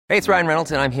Hey, it's Ryan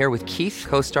Reynolds, and I'm here with Keith,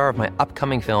 co-star of my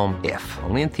upcoming film, If,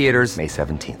 only in theaters May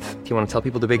 17th. Do you want to tell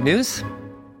people the big news?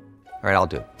 All right, I'll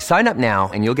do it. Sign up now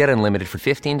and you'll get unlimited for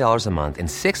 $15 a month and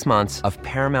 6 months of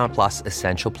Paramount Plus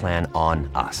Essential Plan on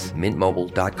us.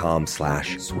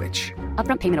 MintMobile.com/switch.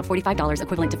 Upfront payment of $45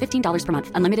 equivalent to $15 per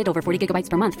month. Unlimited over 40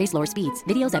 gigabytes per month. Face lower speeds.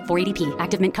 Videos at 480p.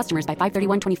 Active Mint customers by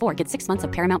 531.24 get 6 months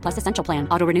of Paramount Plus Essential Plan.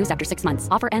 Auto renews after 6 months.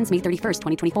 Offer ends May 31st,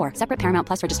 2024. Separate Paramount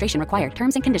Plus registration required.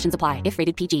 Terms and conditions apply if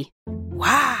rated PG.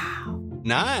 Wow.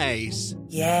 Nice.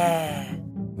 Yeah.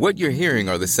 What you're hearing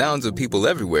are the sounds of people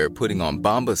everywhere putting on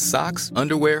Bombas socks,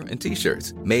 underwear, and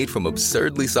T-shirts made from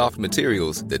absurdly soft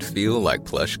materials that feel like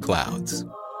plush clouds.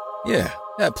 Yeah,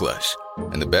 that plush.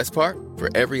 And the best part? For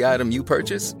every item you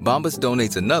purchase, Bombas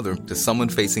donates another to someone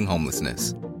facing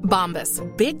homelessness. Bombas.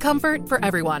 Big comfort for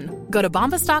everyone. Go to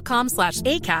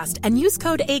bombas.com/ACAST and use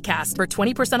code ACAST for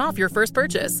 20% off your first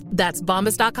purchase. That's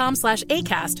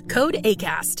bombas.com/ACAST. Code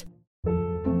ACAST.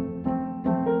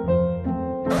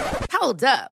 Hold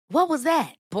up. What was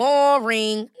that?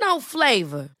 Boring. No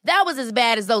flavor. That was as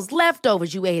bad as those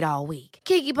leftovers you ate all week.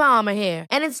 Keke Palmer here,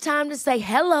 and it's time to say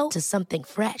hello to something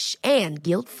fresh and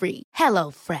guilt-free. Hello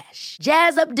Fresh.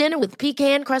 Jazz up dinner with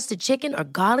pecan-crusted chicken or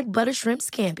garlic butter shrimp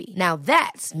scampi. Now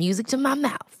that's music to my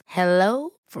mouth.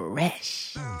 Hello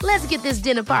Fresh. Let's get this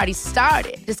dinner party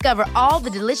started. Discover all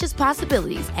the delicious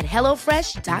possibilities at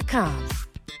HelloFresh.com.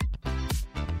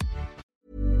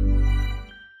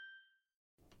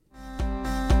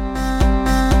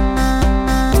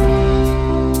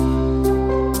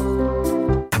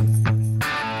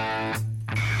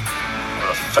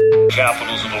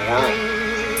 Capitals of the world.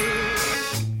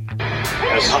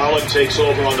 As Holland takes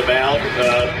over on the mound,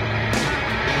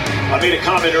 I made a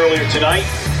comment earlier tonight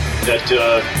that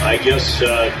I guess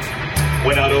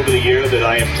went out over the air that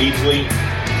I am deeply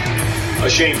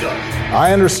ashamed of.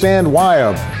 I understand why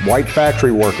a white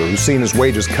factory worker who's seen his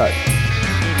wages cut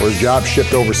or his job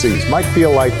shipped overseas might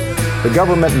feel like the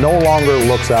government no longer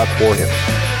looks out for him.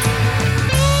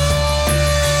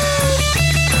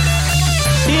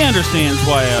 He understands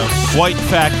why a white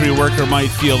factory worker might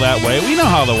feel that way. We know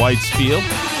how the whites feel.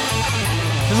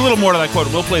 There's a little more to that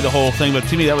quote. We'll play the whole thing, but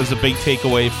to me that was a big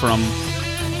takeaway from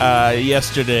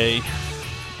yesterday,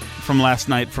 from last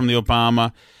night, from the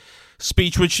Obama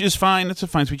speech, which is fine. It's a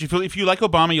fine speech. If you like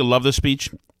Obama, you'll love the speech.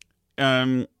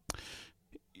 I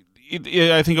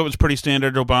think it was pretty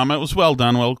standard Obama. It was well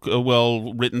done,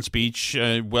 well written speech,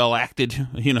 well acted,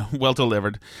 well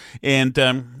delivered, and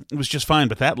it was just fine.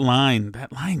 But that line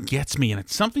gets me, and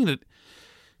it's something that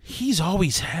he's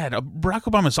always had. Barack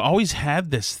Obama's always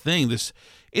had this thing.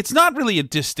 It's not really a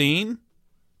disdain,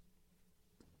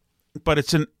 but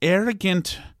it's an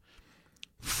arrogant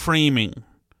framing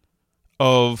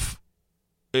of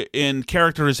in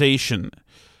characterization,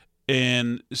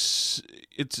 and it's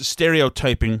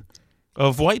stereotyping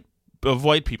of white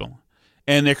people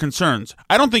and their concerns.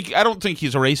 I don't think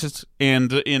he's a racist,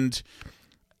 and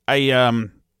I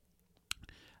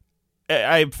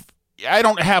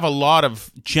don't have a lot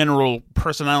of general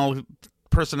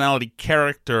personality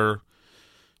character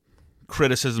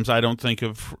criticisms. I don't think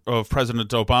of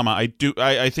President Obama.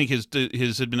 I think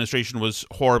his administration was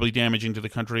horribly damaging to the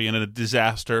country and a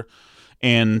disaster.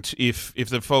 And if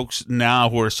the folks now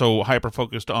who are so hyper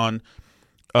focused on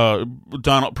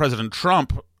President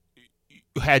Trump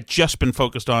had just been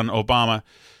focused on Obama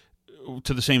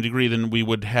to the same degree, then we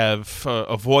would have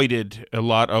avoided a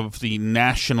lot of the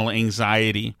national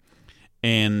anxiety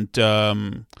and this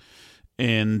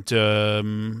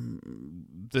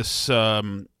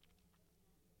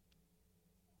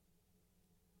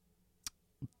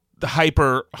the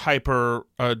hyper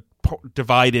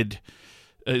divided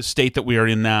state that we are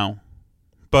in now.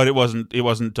 But it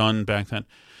wasn't done back then.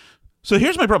 So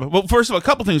here's my problem. Well, first of all, a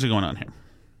couple things are going on here.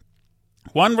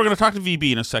 One, we're going to talk to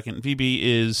VB in a second. VB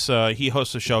is he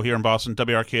hosts a show here in Boston,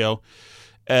 WRKO,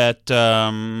 at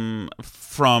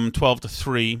from 12 to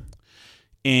 3.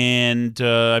 And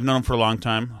I've known him for a long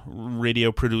time,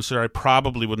 radio producer. I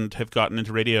probably wouldn't have gotten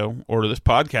into radio or this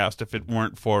podcast if it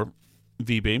weren't for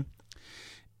VB.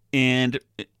 And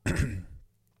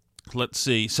let's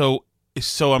see. So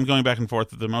I'm going back and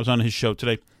forth with him. I was on his show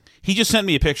today. He just sent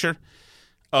me a picture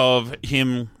of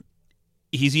him.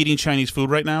 He's eating Chinese food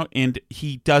right now, and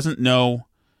he doesn't know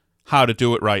how to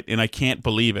do it right, and I can't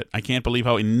believe it. I can't believe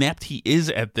how inept he is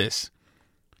at this.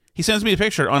 He sends me a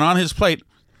picture, and on his plate,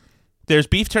 there's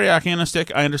beef teriyaki on a stick.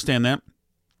 I understand that.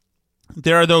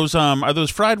 There are those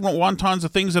fried wontons, the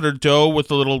things that are dough with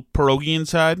the little pierogi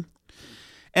inside,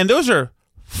 and those are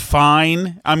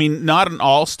fine. I mean, not an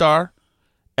all-star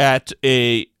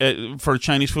for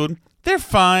Chinese food. They're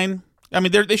fine. I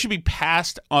mean, they should be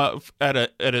passed at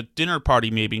a dinner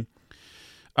party, maybe.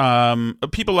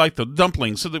 People like the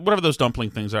dumplings, so whatever those dumpling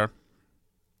things are.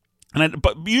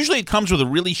 But usually it comes with a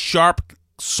really sharp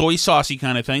soy saucy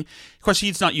kind of thing. Of course,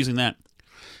 he's not using that.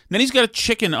 And then he's got a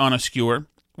chicken on a skewer,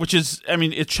 which is, I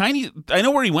mean, it's Chinese. I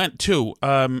know where he went too.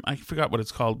 I forgot what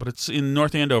it's called, but it's in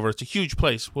North Andover. It's a huge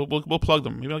place. We'll plug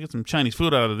them. Maybe I'll get some Chinese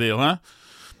food out of the deal, huh?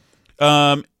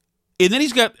 And then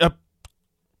he's got a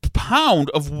pound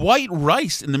of white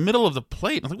rice in the middle of the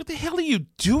plate. I'm like, what the hell are you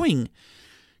doing?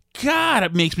 God,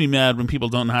 it makes me mad when people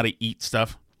don't know how to eat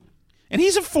stuff. And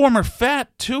he's a former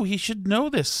fat, too. He should know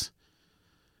this.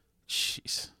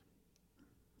 Jeez.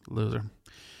 Loser.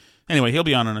 Anyway, he'll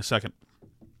be on in a second.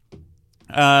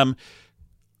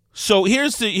 So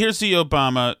here's the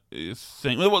Obama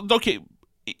thing. Well, okay,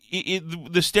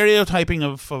 the stereotyping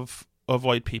of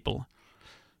white people.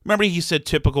 Remember, he said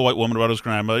typical white woman about his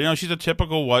grandmother. You know, she's a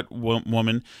typical white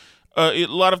woman. A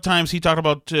lot of times he talked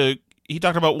about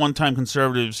one-time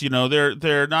conservatives. You know,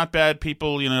 they're not bad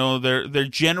people. You know, they're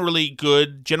generally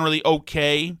good, generally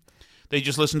okay. They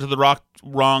just listen to the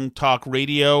wrong talk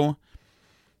radio.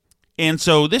 And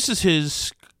so this is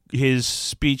his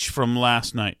speech from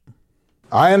last night.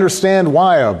 I understand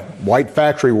why a white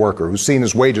factory worker who's seen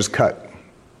his wages cut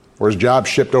or his job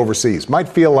shipped overseas might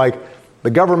feel like the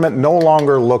government no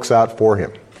longer looks out for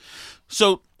him.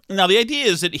 So now the idea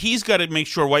is that he's got to make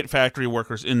sure white factory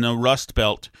workers in the Rust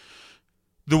Belt,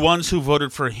 the ones who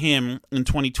voted for him in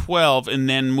 2012 and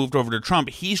then moved over to Trump,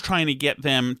 he's trying to get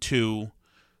them to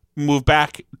move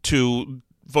back to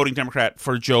voting Democrat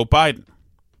for Joe Biden.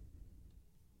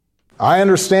 I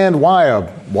understand why a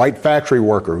white factory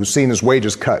worker who's seen his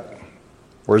wages cut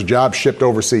or his job shipped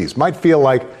overseas might feel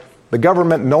like the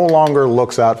government no longer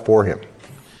looks out for him.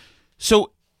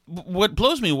 So what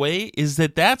blows me away is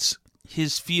that that's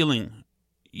his feeling.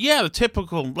 Yeah, the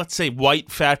typical, let's say,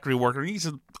 white factory worker, he's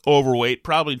overweight,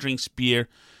 probably drinks beer.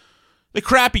 The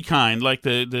crappy kind, like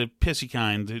the pissy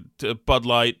kind, the Bud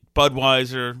Light,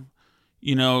 Budweiser,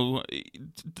 you know,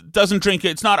 doesn't drink it.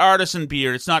 It's not artisan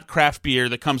beer. It's not craft beer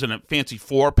that comes in a fancy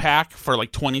 4-pack for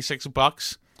like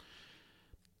 $26.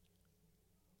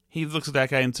 He looks at that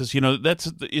guy and says, you know,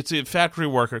 it's a factory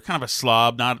worker, kind of a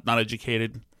slob, not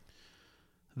educated.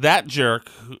 That jerk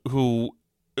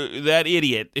that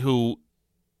idiot who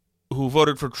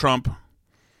voted for Trump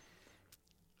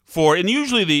and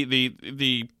usually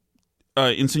the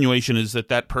insinuation is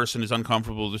that person is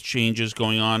uncomfortable with changes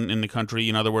going on in the country.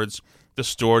 In other words, the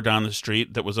store down the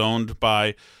street that was owned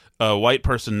by a white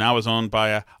person now is owned by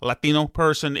a Latino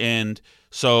person, and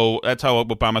so that's how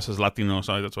Obama says Latino.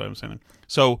 Sorry, that's why I'm saying that.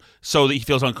 So that he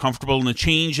feels uncomfortable, and the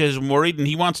change has him worried, and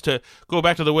he wants to go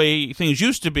back to the way things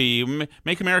used to be,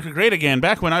 make America great again,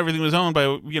 back when everything was owned by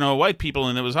white people,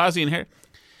 and it was Ozzy and Harry.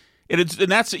 And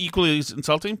that's equally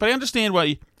insulting. But I understand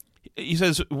why he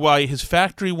says why his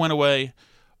factory went away,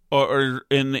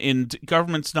 and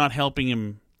government's not helping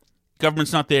him.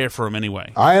 Government's not there for him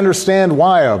anyway. I understand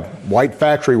why a white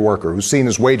factory worker who's seen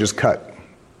his wages cut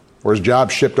or his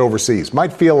job shipped overseas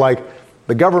might feel like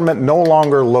the government no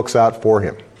longer looks out for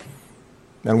him,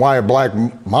 and why a black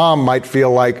mom might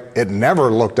feel like it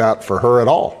never looked out for her at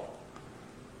all.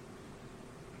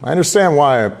 I understand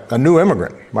why a new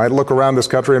immigrant might look around this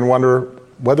country and wonder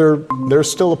whether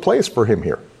there's still a place for him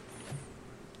here.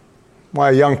 Why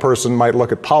a young person might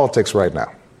look at politics right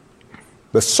now.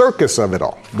 The circus of it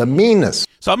all, the meanness.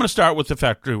 So I'm going to start with the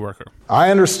factory worker.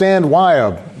 I understand why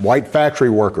a white factory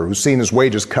worker who's seen his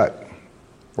wages cut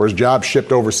or his job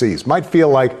shipped overseas might feel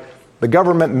like the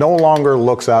government no longer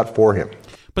looks out for him.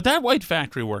 But that white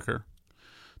factory worker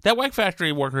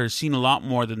has seen a lot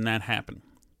more than that happen.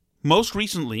 Most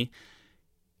recently,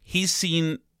 he's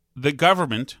seen the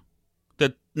government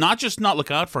that not just not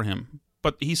look out for him,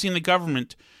 but he's seen the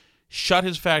government shut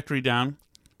his factory down.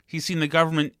 He's seen the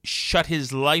government shut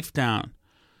his life down,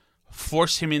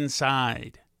 force him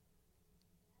inside,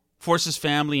 force his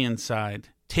family inside,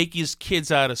 take his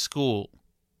kids out of school,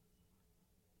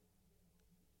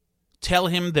 tell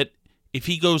him that if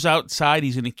he goes outside,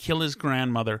 he's going to kill his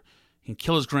grandmother and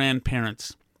kill his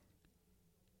grandparents.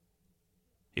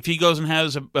 If he goes and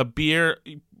has a beer,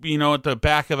 at the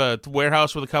back of a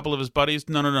warehouse with a couple of his buddies,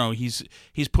 no. He's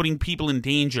putting people in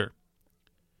danger.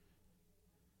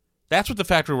 That's what the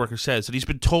factory worker says, that he's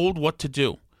been told what to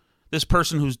do. This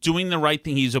person who's doing the right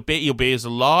thing, he obeys the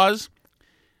laws.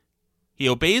 He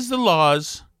obeys the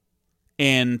laws,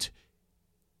 and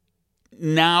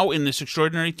now in this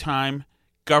extraordinary time,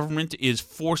 government is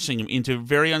forcing him into a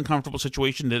very uncomfortable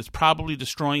situation that is probably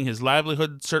destroying his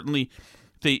livelihood, certainly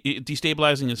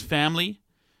destabilizing his family.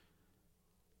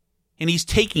 And he's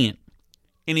taking it.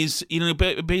 and he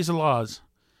obeys the laws.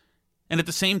 And at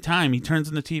the same time, he turns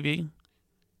on the TV,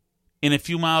 and a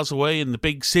few miles away in the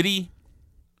big city,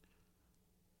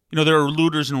 there are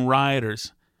looters and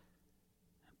rioters,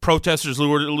 protesters,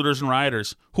 looters and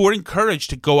rioters, who are encouraged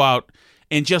to go out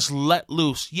and just let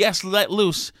loose. Yes, let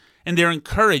loose. And they're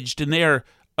encouraged, and they're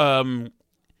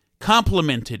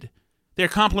complimented. They're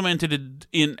complimented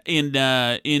in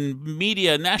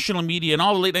media, national media, and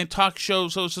all the late night talk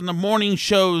shows, and the morning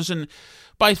shows, and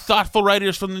by thoughtful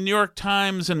writers from the New York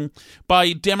Times, and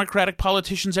by Democratic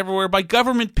politicians everywhere, by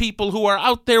government people who are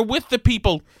out there with the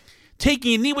people,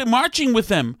 taking a knee, marching with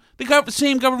them. The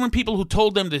same government people who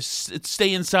told them to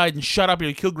stay inside and shut up,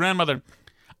 you'll kill grandmother,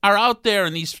 are out there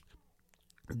in these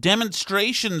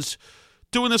demonstrations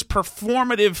doing this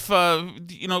performative,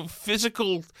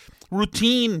 physical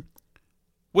routine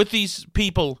with these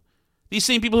people. These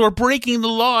same people who are breaking the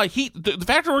law. The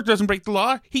factory worker doesn't break the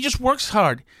law. He just works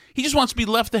hard. He just wants to be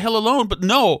left the hell alone. But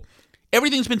no,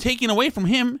 everything's been taken away from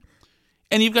him.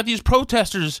 And you've got these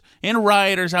protesters and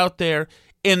rioters out there,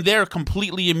 and they're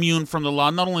completely immune from the law.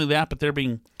 Not only that, but they're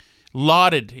being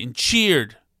lauded and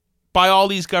cheered by all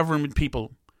these government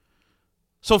people.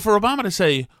 So for Obama to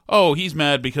say, oh, he's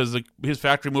mad because his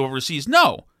factory moved overseas.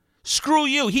 No, screw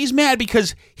you. He's mad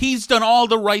because he's done all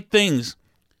the right things.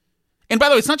 And by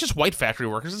the way, it's not just white factory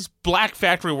workers. It's black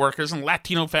factory workers and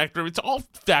Latino factory. It's all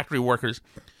factory workers.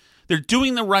 They're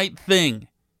doing the right thing.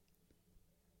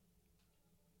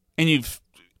 And you've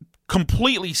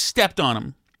completely stepped on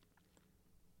them.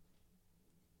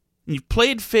 And you've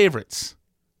played favorites.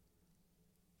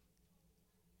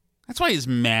 That's why he's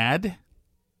mad.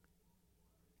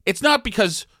 It's not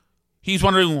because he's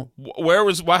wondering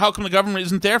how come the government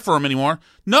isn't there for him anymore.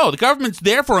 No, the government's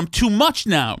there for him too much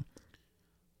now.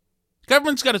 The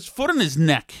government's got its foot on his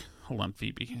neck. Hold on,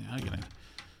 VB. I'm going to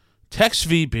text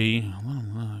VB.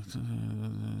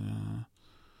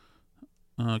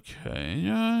 Okay.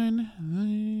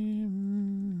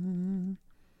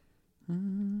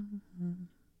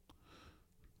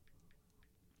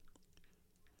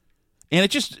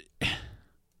 And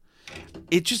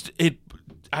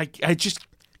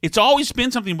it's always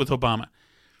been something with Obama.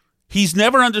 He's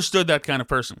never understood that kind of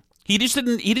person. He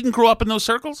didn't grow up in those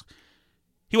circles.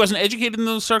 He wasn't educated in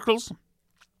those circles.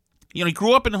 He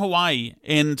grew up in Hawaii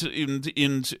and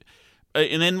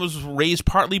then was raised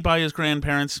partly by his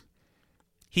grandparents.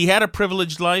 He had a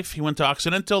privileged life. He went to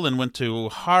Occidental and went to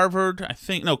Harvard,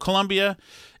 Columbia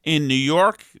in New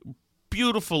York.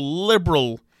 Beautiful,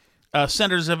 liberal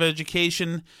centers of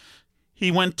education.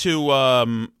 He went to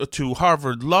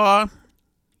Harvard Law,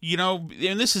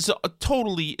 and this is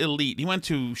totally elite. He went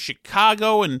to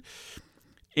Chicago and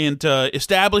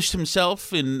established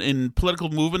himself in political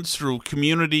movements through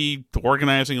community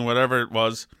organizing and whatever it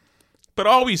was, but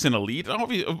always an elite,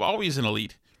 always an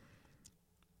elite.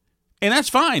 And that's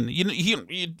fine.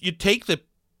 You take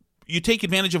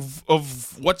advantage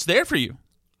of what's there for you.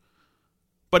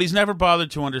 But he's never bothered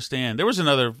to understand. There was I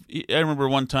remember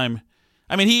one time.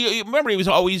 I mean, he was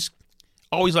always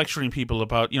lecturing people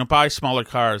about, buy smaller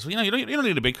cars. You don't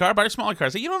need a big car, buy smaller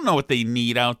cars. You don't know what they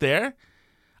need out there.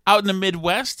 Out in the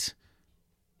Midwest.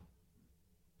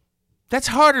 That's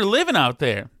harder living out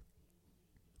there.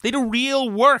 They do real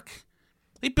work.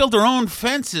 They build their own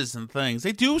fences and things.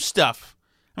 They do stuff.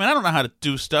 I mean, I don't know how to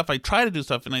do stuff. I try to do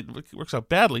stuff and it works out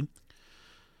badly.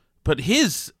 But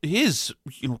his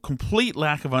complete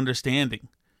lack of understanding.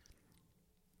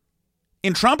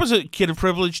 And Trump is a kid of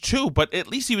privilege too, but at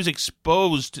least he was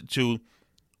exposed to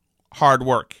hard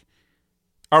work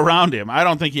around him. I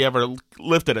don't think he ever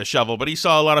lifted a shovel, but he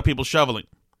saw a lot of people shoveling.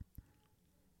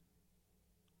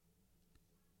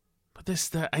 But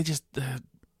that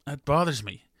bothers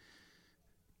me.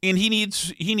 And he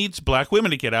needs black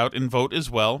women to get out and vote as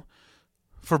well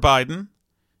for Biden.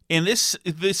 And this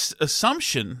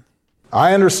assumption.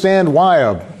 I understand why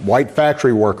a white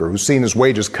factory worker who's seen his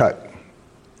wages cut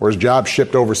or his job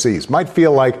shipped overseas might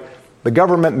feel like the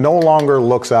government no longer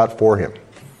looks out for him.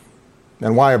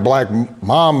 And why a black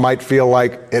mom might feel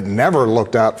like it never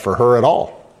looked out for her at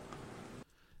all.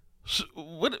 So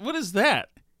what is that?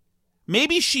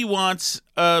 Maybe she wants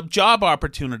job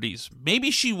opportunities.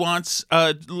 Maybe she wants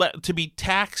to be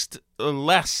taxed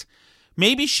less.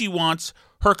 Maybe she wants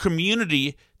her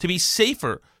community to be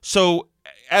safer. So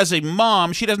as a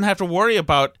mom, she doesn't have to worry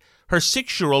about her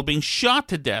 6-year-old being shot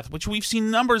to death, which we've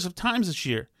seen numbers of times this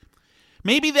year.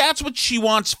 Maybe that's what she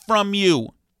wants from you.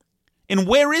 And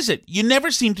where is it? You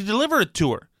never seem to deliver it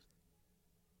to her.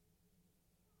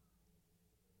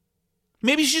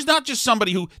 Maybe she's not just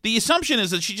somebody who... The assumption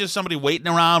is that she's just somebody waiting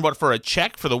around for a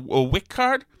check for a WIC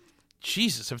card?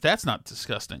 Jesus, if that's not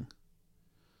disgusting.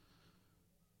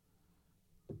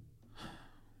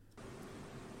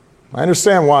 I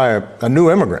understand why a new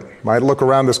immigrant might look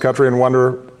around this country and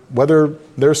wonder whether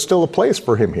there's still a place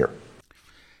for him here.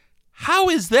 How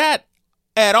is that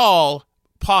at all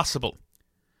possible?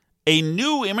 A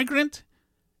new immigrant?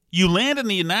 You land in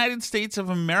the United States of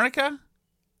America?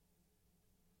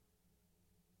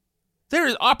 There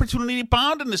is opportunity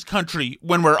bound in this country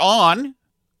when we're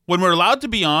allowed to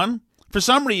be on, for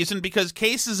some reason, because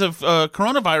cases of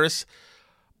coronavirus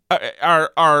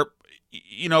are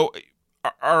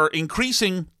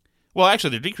increasing. Well, actually,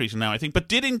 they're decreasing now, I think, but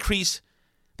did increase.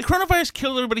 The coronavirus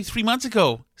killed everybody 3 months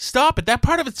ago. Stop it. That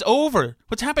part of it's over.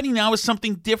 What's happening now is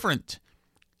something different.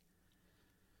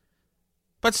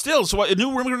 But still, so a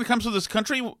new immigrant comes to this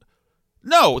country?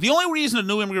 No, the only reason a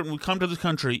new immigrant would come to this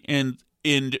country and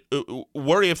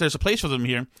worry if there's a place for them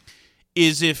here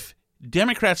is if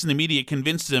Democrats in the media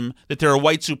convince them that there are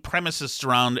white supremacists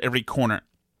around every corner.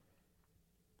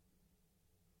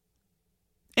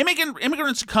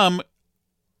 Immigrants come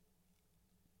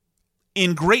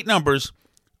in great numbers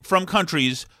from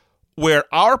countries where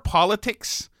our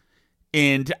politics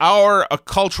and our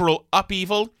cultural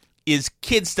upheaval is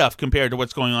kid stuff compared to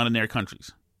what's going on in their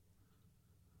countries.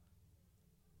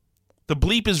 The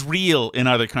bleep is real in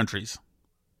other countries.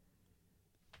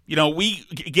 You know, we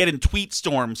get in tweet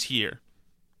storms here.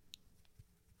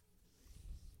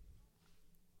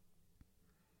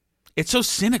 It's so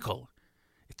cynical.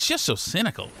 It's just so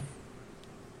cynical.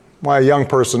 Why a young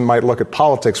person might look at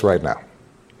politics right now.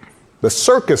 The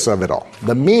circus of it all,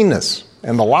 the meanness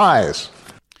and the lies.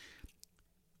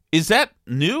 Is that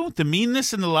new? The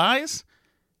meanness and the lies?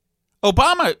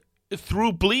 Obama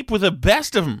threw bleep with the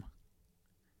best of them.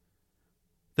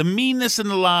 The meanness and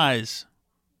the lies.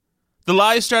 The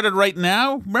lies started right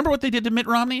now. Remember what they did to Mitt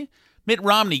Romney? Mitt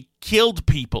Romney killed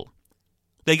people.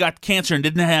 They got cancer and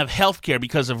didn't have health care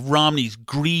because of Romney's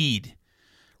greed.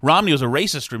 Romney was a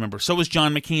racist, remember. So was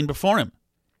John McCain before him.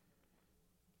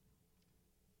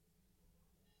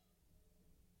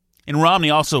 And Romney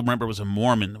also, remember, was a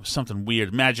Mormon. It was something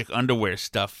weird. Magic underwear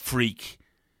stuff. Freak.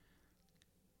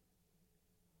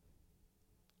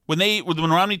 When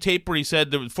Romney taped where he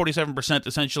said that 47%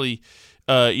 essentially,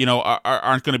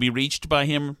 aren't going to be reached by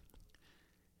him,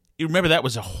 you remember that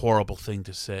was a horrible thing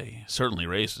to say. Certainly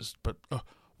racist, but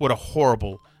what a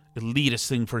horrible, elitist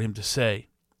thing for him to say.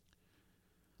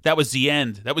 That was the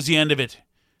end. That was the end of it.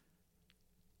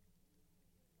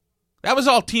 That was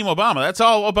all Team Obama. That's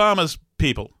all Obama's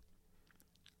people.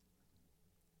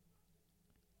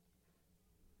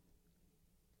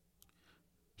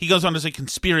 He goes on to say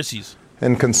conspiracies.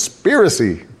 And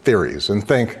conspiracy theories and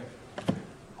think,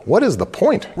 what is the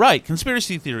point? Right,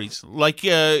 conspiracy theories. Like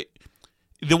the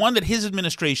one that his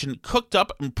administration cooked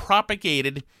up and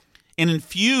propagated and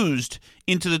infused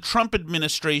into the Trump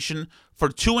administration for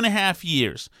 2.5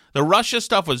 years. The Russia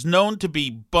stuff was known to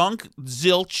be bunk,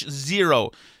 zilch,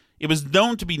 zero. It was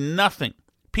known to be nothing.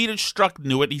 Peter Strzok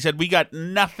knew it. He said, we got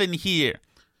nothing here.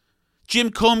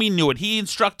 Jim Comey knew it. He and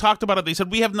Strzok talked about it. They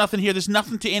said, we have nothing here. There's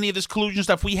nothing to any of this collusion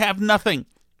stuff. We have nothing.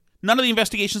 None of the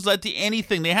investigations led to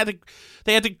anything. They had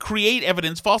to create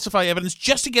evidence, falsify evidence,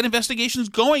 just to get investigations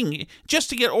going, just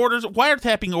to get orders,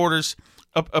 wiretapping orders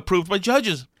approved by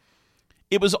judges.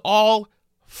 It was all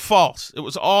false. It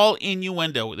was all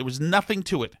innuendo. There was nothing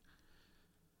to it.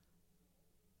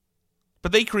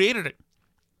 But they created it.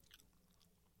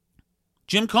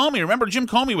 Jim Comey, remember Jim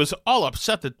Comey was all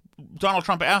upset that Donald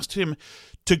Trump asked him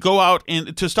to go out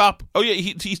and to stop. Oh yeah,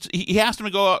 he asked him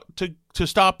to go out to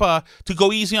stop to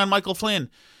go easy on Michael Flynn,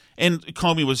 and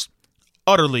Comey was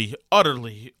utterly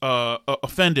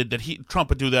offended that Trump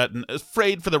would do that and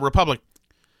afraid for the Republic.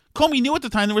 Comey knew at the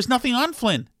time there was nothing on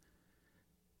Flynn.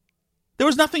 There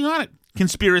was nothing on it.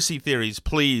 Conspiracy theories,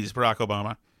 please, Barack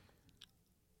Obama.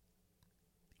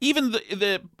 Even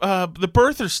the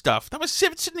birther stuff. That was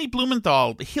Sidney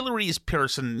Blumenthal, Hillary's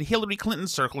person, Hillary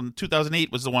Clinton's circle in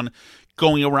 2008 was the one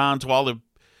going around to all the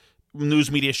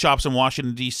news media shops in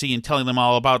Washington, D.C. and telling them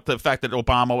all about the fact that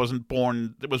Obama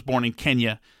was born in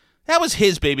Kenya. That was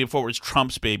his baby before it was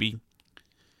Trump's baby.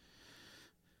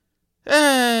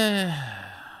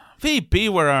 VB,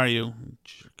 where are you?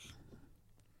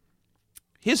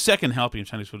 His second helping of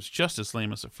Chinese food was just as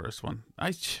lame as the first one.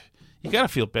 You gotta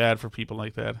feel bad for people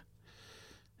like that.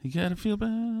 You gotta feel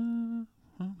bad.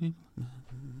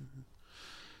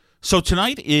 So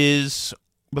tonight is,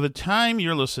 by the time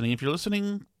you're listening, if you're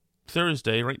listening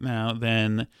Thursday right now,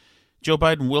 then Joe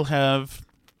Biden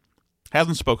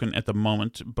hasn't spoken at the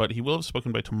moment, but he will have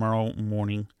spoken by tomorrow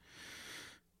morning.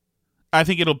 I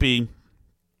think it'll be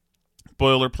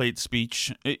boilerplate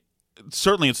speech.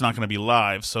 Certainly it's not going to be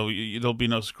live, so there'll be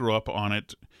no screw up on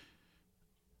it.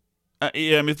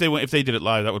 If they did it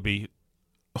live, that would be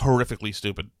horrifically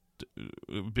stupid. It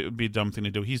would be a dumb thing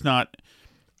to do. He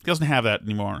doesn't have that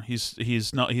anymore.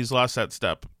 He's lost that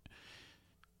step.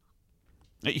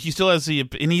 He still has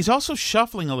and he's also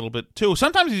shuffling a little bit too.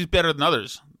 Sometimes he's better than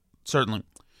others, certainly.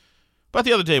 But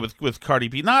the other day with Cardi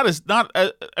B, I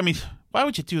mean, why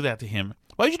would you do that to him?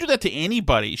 Why would you do that to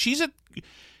anybody? She's a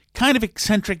kind of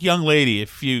eccentric young lady,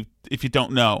 if you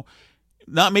don't know.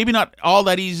 Maybe not all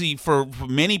that easy for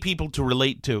many people to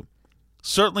relate to.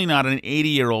 Certainly not an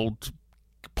 80-year-old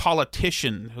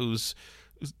politician who's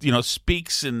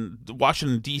speaks in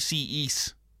Washington D.C.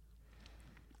 East.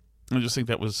 I just think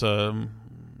that was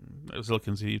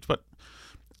ill-conceived, but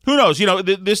who knows?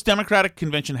 This Democratic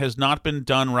convention has not been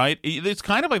done right. It's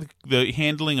kind of like the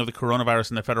handling of the coronavirus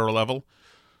in the federal level.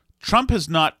 Trump has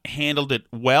not handled it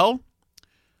well.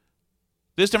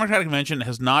 This Democratic convention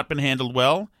has not been handled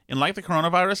well, and like the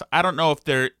coronavirus, I don't know if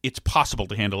it's possible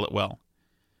to handle it well,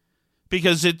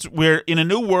 because we're in a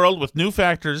new world with new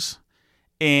factors,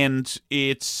 and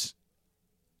it's.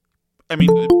 I mean,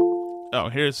 here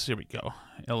we go,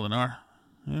 Eleanor.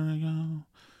 Here we go.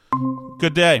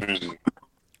 Good day,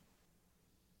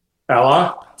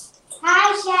 Ella.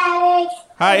 Hi, Shelly.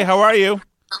 Hi, how are you?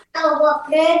 Oh,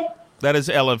 good. That is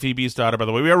Ella, VB's daughter, by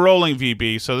the way. We are rolling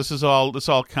VB, so this all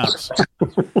counts.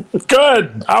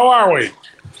 Good. How are we?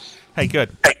 Hey,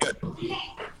 good.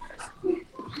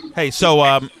 Hey,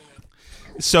 so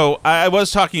I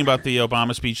was talking about the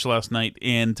Obama speech last night,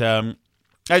 and I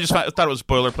just thought it was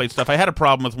boilerplate stuff. I had a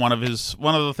problem with one of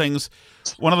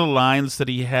the lines that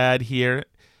he had here.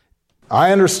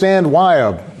 I understand why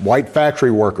a white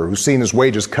factory worker who's seen his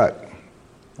wages cut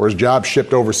or his job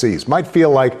shipped overseas might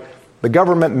feel like the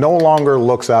government no longer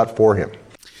looks out for him.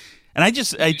 And I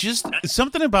just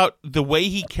something about the way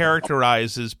he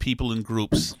characterizes people in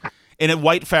groups. And a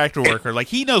white factory worker, like,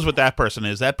 he knows what that person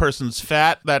is. That person's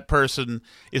fat. That person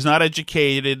is not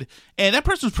educated, and that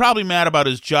person's probably mad about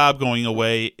his job going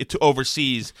away to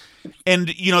overseas. And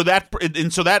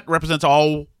so that represents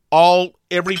every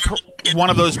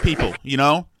one of those people.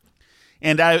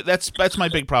 And that's my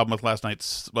big problem with last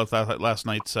night's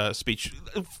speech.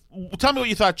 Tell me what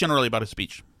you thought generally about his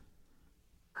speech.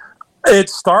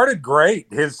 It started great.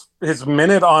 His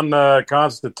minute on the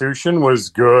Constitution was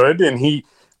good, and he,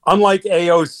 unlike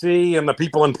AOC and the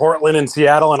people in Portland and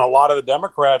Seattle and a lot of the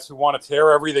Democrats who want to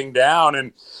tear everything down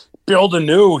and build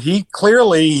anew, he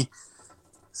clearly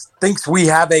thinks we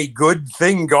have a good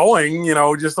thing going,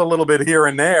 just a little bit here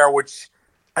and there, which,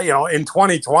 in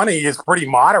 2020 is pretty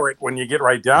moderate when you get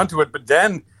right down to it. But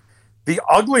then the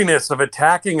ugliness of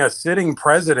attacking a sitting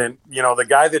president, the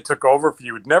guy that took over for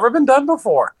you, had never been done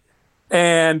before.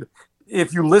 And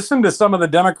if you listen to some of the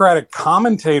Democratic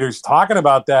commentators talking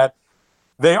about that,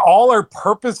 they all are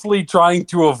purposely trying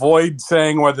to avoid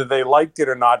saying whether they liked it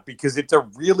or not, because it's a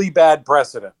really bad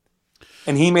precedent.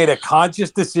 And he made a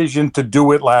conscious decision to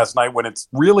do it last night when it's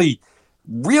really,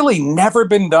 really never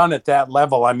been done at that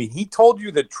level. I mean, he told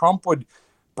you that Trump would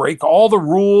break all the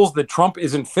rules, that Trump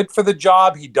isn't fit for the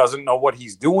job. He doesn't know what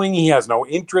he's doing. He has no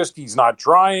interest. He's not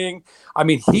trying. I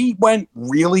mean, he went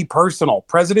really personal.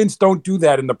 Presidents don't do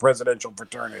that in the presidential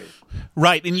fraternity.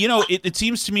 Right. And, it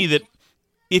seems to me that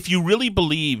if you really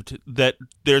believed that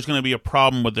there's going to be a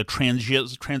problem with the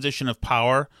transition of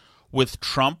power with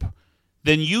Trump,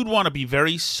 then you'd want to be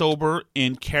very sober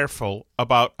and careful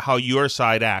about how your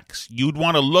side acts. You'd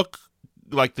want to look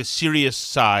like the serious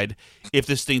side if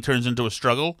this thing turns into a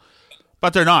struggle,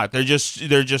 but they're not. They're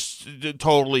just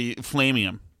totally flaming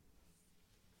him.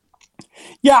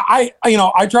 Yeah,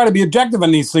 I try to be objective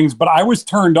on these things, but I was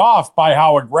turned off by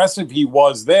how aggressive he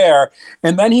was there.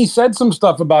 And then he said some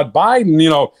stuff about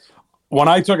Biden. When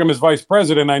I took him as vice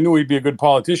president, I knew he'd be a good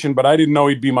politician, but I didn't know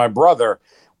he'd be my brother.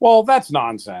 Well, that's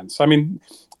nonsense. I mean,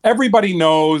 everybody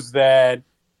knows that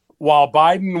while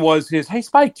Biden was his, hey,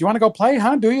 Spike, do you want to go play?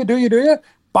 Huh? Do you?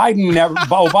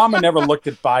 Obama never looked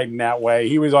at Biden that way.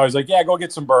 He was always like, yeah, go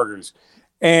get some burgers.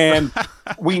 And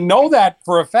we know that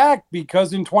for a fact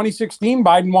because in 2016,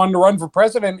 Biden wanted to run for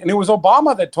president, and it was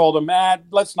Obama that told him,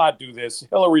 let's not do this.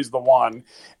 Hillary's the one.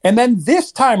 And then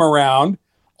this time around,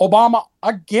 Obama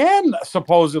again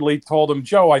supposedly told him,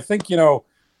 Joe, I think,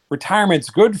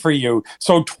 retirement's good for you.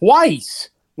 So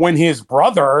twice when his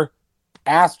brother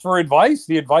asked for advice,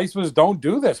 the advice was don't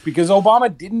do this because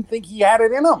Obama didn't think he had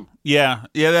it in him. Yeah,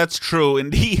 that's true.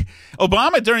 And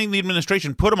Obama during the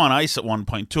administration put him on ice at one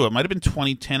point too. It might have been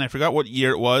 2010. I forgot what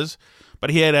year it was, but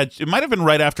it might have been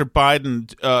right after Biden,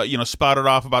 spouted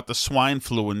off about the swine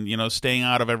flu and staying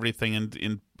out of everything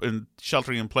and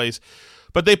sheltering in place.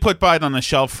 But they put Biden on the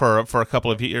shelf for a couple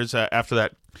of years after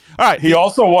that. All right. He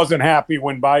also wasn't happy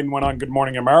when Biden went on Good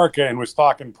Morning America and was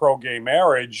talking pro-gay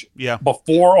marriage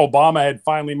before Obama had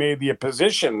finally made the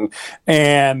position.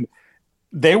 And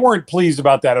they weren't pleased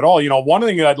about that at all. One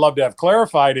thing that I'd love to have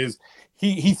clarified is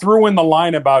he threw in the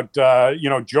line about,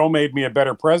 Joe made me a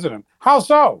better president. How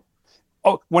so?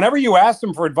 Oh, whenever you asked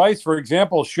him for advice, for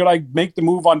example, should I make the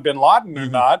move on bin Laden or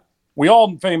not? We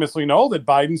all famously know that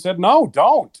Biden said, no,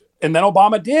 don't. And then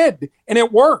Obama did, and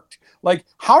it worked. Like,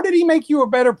 how did he make you a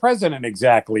better president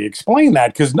exactly? Explain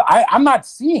that, because I'm not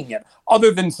seeing it,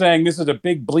 other than saying this is a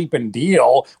big bleeping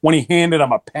deal when he handed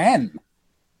him a pen.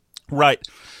 Right.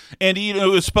 And it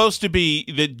was supposed to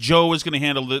be that Joe was going to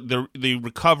handle the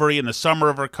recovery and the summer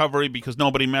of recovery because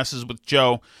nobody messes with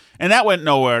Joe, and that went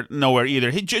nowhere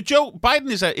either. Joe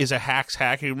Biden is a hack's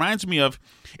hack. He reminds me of,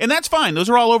 and that's fine. Those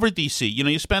are all over D.C.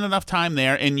 You spend enough time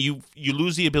there, and you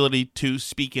lose the ability to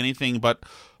speak anything but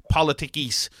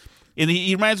politics. And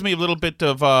he reminds me a little bit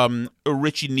of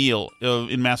Richie Neal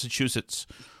in Massachusetts.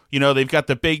 They've got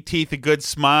the big teeth, the good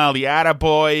smile, the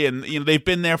attaboy, and they've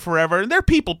been there forever. And they're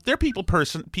people,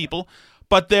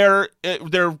 but they're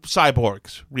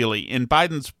cyborgs, really. And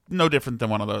Biden's no different than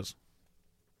one of those.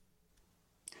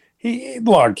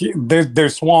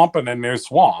 There's swamp and then there's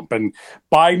swamp, and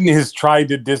Biden has tried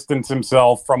to distance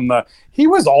himself from he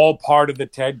was all part of the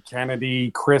Ted Kennedy,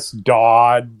 Chris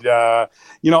Dodd,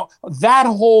 that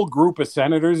whole group of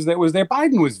senators that was there.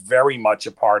 Biden was very much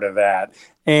a part of that.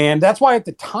 And that's why at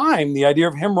the time, the idea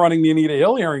of him running the Anita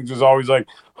Hill hearings was always like,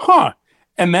 huh.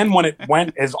 And then when it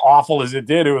went as awful as it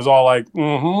did, it was all like,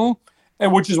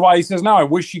 And which is why he says, now, I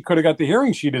wish she could have got the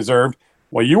hearing she deserved.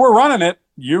 Well, you were running it.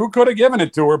 You could have given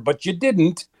it to her, but you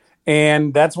didn't.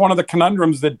 And that's one of the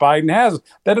conundrums that Biden has,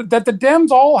 that the Dems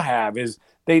all have, is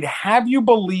they'd have you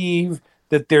believe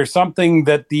that there's something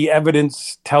that the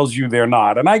evidence tells you they're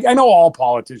not. And I know all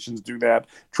politicians do that.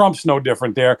 Trump's no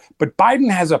different there. But Biden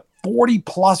has a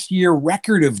 40-plus year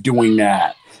record of doing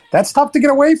that. That's tough to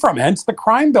get away from, hence the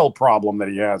crime bill problem that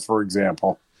he has, for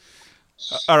example.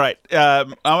 All right. I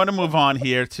want to move on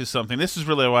here to something. This is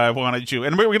really why I wanted you.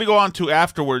 And we're going to go on to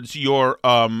afterwards your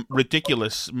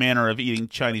ridiculous manner of eating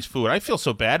Chinese food. I feel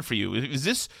so bad for you.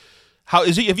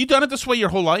 Have you done it this way your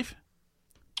whole life?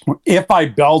 If I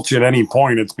belch at any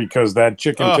point, it's because that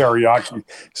chicken teriyaki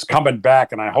is coming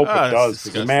back, and I hope it does,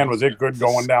 because man, was it good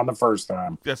going down the first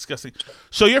time. That's disgusting.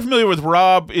 So you're familiar with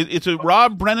Rob? It's a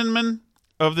Rob Brenneman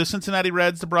of the Cincinnati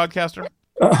Reds, the broadcaster?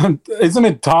 Isn't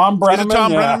it Tom Brenneman? Is it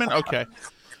Tom Brenneman? Okay.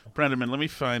 Brenneman, let me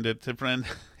find it.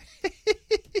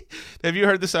 Have you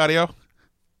heard this audio?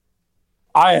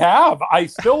 I have.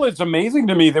 It's amazing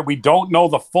to me that we don't know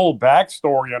the full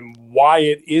backstory on why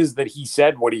it is that he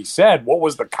said what he said. What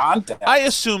was the context? I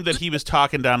assumed that he was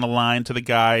talking down the line to the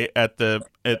guy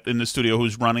in the studio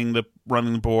who's running the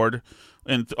board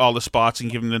and all the spots and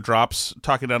giving the drops,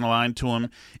 talking down the line to him,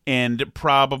 and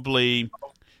probably,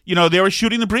 they were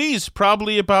shooting the breeze,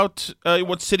 probably about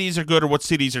what cities are good or what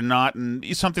cities are not, and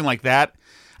something like that.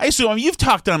 I assume you've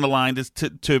talked down the line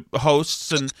to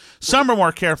hosts, and some are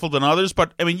more careful than others.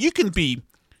 But I mean, you can be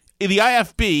in the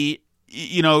IFB.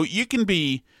 You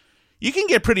can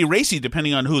get pretty racy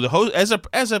depending on who the host. As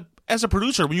a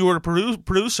producer, when you were a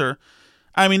producer,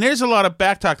 I mean, there's a lot of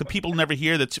backtalk that people never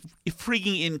hear. That's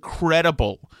freaking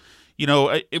incredible.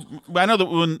 I know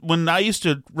that when I used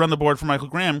to run the board for Michael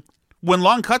Graham, when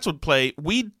Long Cuts would play,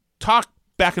 we'd talk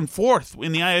back and forth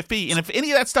in the IFB, and if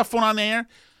any of that stuff went on the air,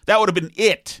 that would have been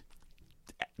it.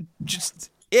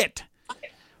 Just it.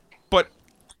 But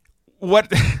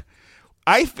what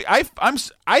I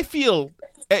feel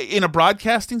in a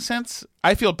broadcasting sense,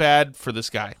 I feel bad for this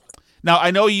guy. Now,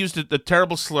 I know he used a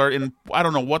terrible slur, and I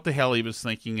don't know what the hell he was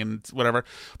thinking and whatever.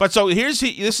 But so this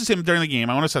is him during the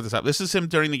game. I want to set this up. This is him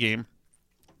during the game.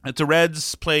 It's the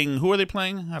Reds playing. Who are they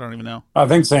playing? I don't even know. I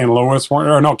think St. Louis,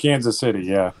 Kansas City.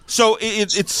 Yeah. So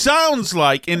it sounds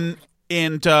like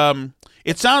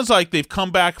it sounds like they've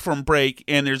come back from break,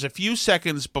 and there's a few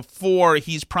seconds before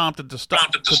he's prompted to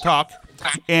stop to talk,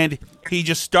 and he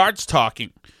just starts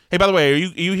talking. Hey, by the way, are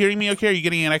you hearing me okay? Are you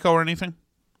getting an echo or anything?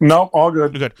 No, all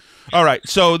good. Good. All right.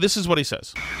 So this is what he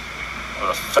says.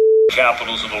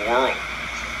 Capitals of the world.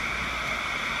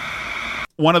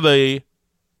 One of the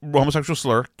homosexual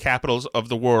slur, capitals of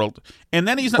the world. And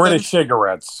then he's not British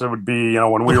cigarettes. It would be,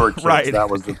 when we were kids, right. That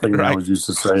was the thing that I was used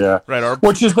to say, yeah. Right.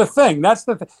 Which is the thing. That's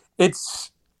the thing.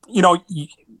 It's,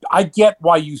 I get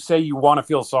why you say you want to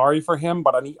feel sorry for him,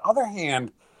 but on the other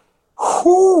hand,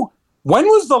 when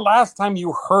was the last time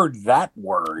you heard that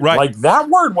word? Right. Like, that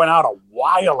word went out a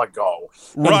while ago.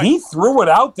 And right. He threw it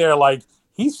out there like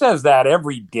he says that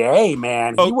every day,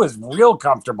 man. He was real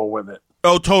comfortable with it.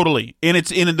 Oh, totally. And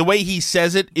it's in the way he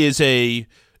says it is a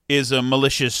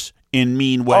malicious and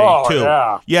mean way too.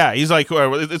 Yeah. He's like,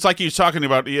 it's like he's talking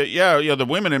about, the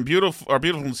women are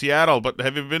beautiful in Seattle, but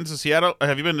have you been to Seattle?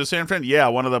 Have you been to San Fran? Yeah,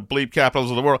 one of the bleep capitals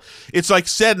of the world. It's like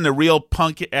said in a real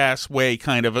punk ass way,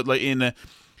 kind of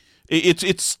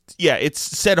it's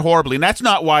said horribly, and that's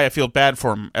not why I feel bad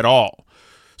for him at all.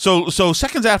 So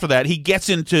seconds after that, he gets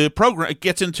into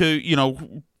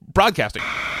broadcasting.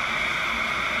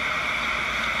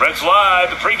 Reds Live,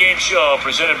 the pregame show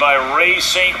presented by Ray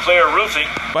St. Clair Roofing.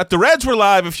 But the Reds were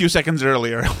live a few seconds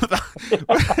earlier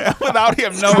without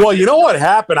him knowing. Well, you know what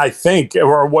happened, I think,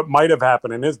 or what might have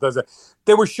happened in this,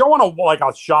 they were showing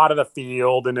a shot of the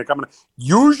field, and they're coming.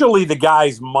 Usually the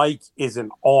guy's mic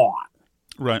isn't on.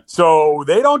 Right. So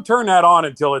they don't turn that on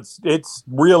until it's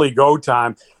really go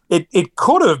time. It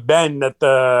could have been that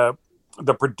the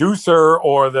producer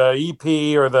or the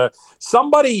EP or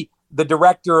the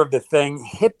director of the thing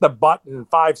hit the button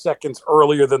 5 seconds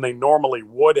earlier than they normally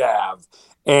would have.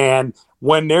 And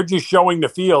when they're just showing the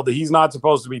field, he's not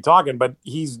supposed to be talking, but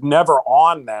he's never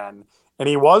on then. And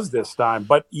he was this time.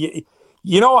 But, the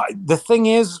thing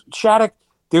is, Shattuck,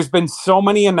 there's been so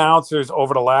many announcers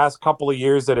over the last couple of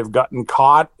years that have gotten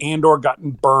caught and or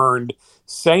gotten burned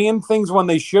saying things when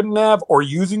they shouldn't have or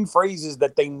using phrases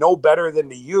that they know better than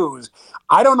to use.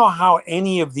 I don't know how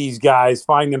any of these guys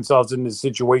find themselves in this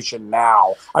situation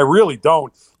now. I really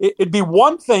don't. It'd be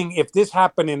one thing if this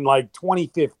happened in like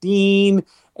 2015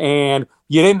 and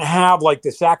you didn't have like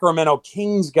the Sacramento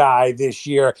Kings guy this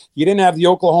year. You didn't have the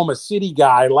Oklahoma City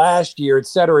guy last year, et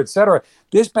cetera, et cetera.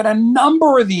 There's been a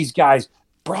number of these guys.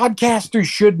 Broadcasters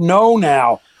should know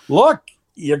now. Look,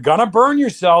 you're going to burn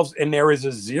yourselves, and there is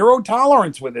a zero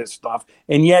tolerance with this stuff,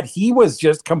 and yet he was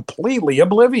just completely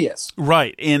oblivious.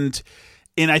 Right, and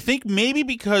I think maybe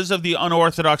because of the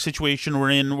unorthodox situation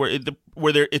we're in,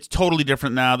 where it's totally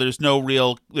different now. There's no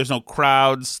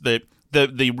crowds. The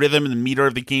rhythm and the meter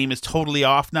of the game is totally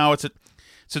off now. It's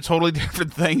a totally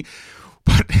different thing.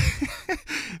 But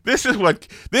this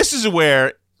is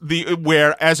where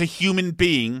as a human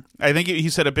being, I think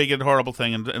he said a big and horrible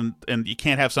thing, and you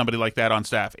can't have somebody like that on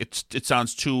staff. It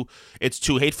sounds too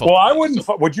hateful. Well, I wouldn't.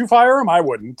 Would you fire him? I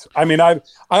wouldn't. I mean,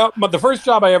 but the first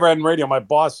job I ever had in radio, my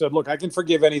boss said, "Look, I can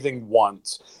forgive anything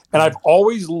once," and I've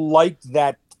always liked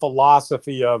that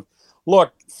philosophy of,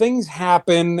 look, things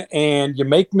happen and you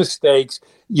make mistakes.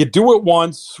 You do it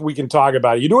once, we can talk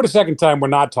about it. You do it a second time, we're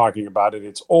not talking about it.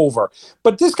 It's over.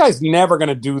 But this guy's never going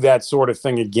to do that sort of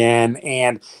thing again.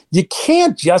 And you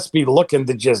can't just be looking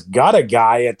to just gut a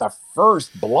guy at the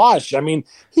first blush. I mean,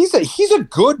 he's a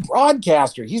good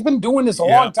broadcaster. He's been doing this a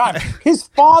long time. His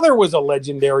father was a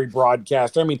legendary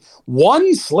broadcaster. I mean,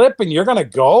 one slip and you're going to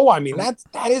go. I mean, that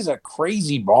is a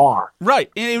crazy bar. Right.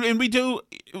 And we do.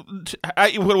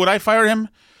 Would I fire him?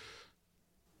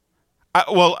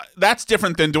 Well, that's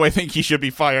different than do I think he should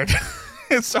be fired.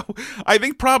 So I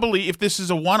think probably if this is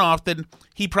a one-off, then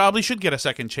he probably should get a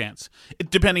second chance,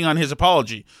 depending on his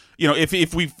apology.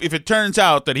 If it turns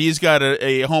out that he's got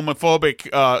a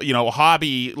homophobic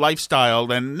hobby lifestyle,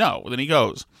 then no, then he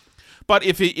goes. But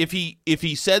if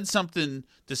he said something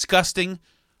disgusting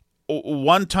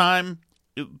one time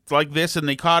like this and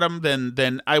they caught him,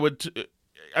 then I would.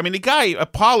 I mean, the guy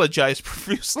apologized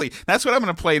profusely. That's what I'm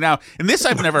going to play now. And this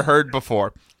I've never heard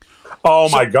before. Oh,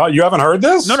 my God. You haven't heard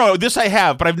this? No, this I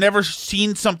have, but I've never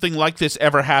seen something like this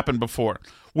ever happen before,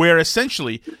 where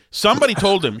essentially somebody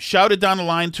told him, shouted down the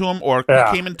line to him, or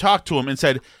came and talked to him and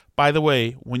said, by the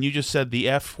way, when you just said the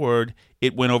F word,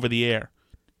 it went over the air.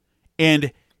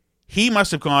 And he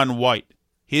must have gone white.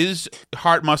 His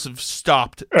heart must have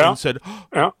stopped and said,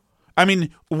 I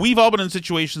mean, we've all been in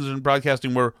situations in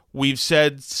broadcasting where we've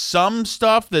said some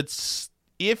stuff that's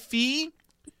iffy.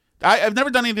 I've never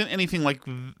done anything like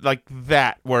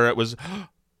that where it was,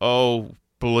 oh,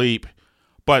 bleep.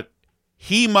 But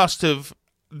he must have,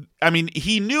 I mean,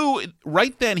 he knew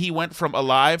right then he went from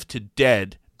alive to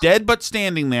dead but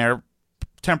standing there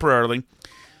temporarily.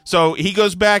 So he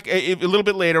goes back a little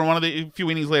bit later, a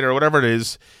few innings later, or whatever it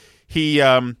is, he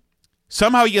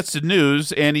somehow he gets the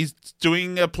news, and he's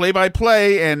doing a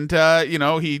play-by-play, and,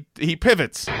 he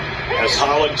pivots. As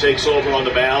Holland takes over on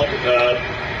the mound,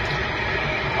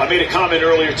 I made a comment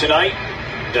earlier tonight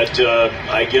that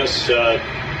I guess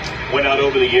went out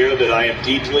over the air that I am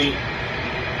deeply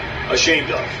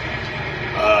ashamed of.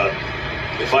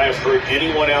 If I have hurt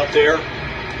anyone out there,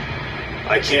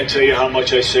 I can't tell you how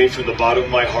much I say from the bottom of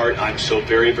my heart. I'm so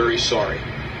very, very sorry.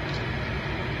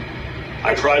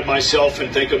 I pride myself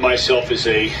and think of myself as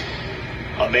a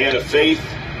man of faith.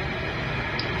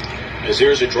 As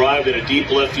there's a drive in a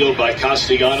deep left field by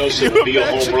Castellanos, it will be a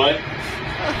home run.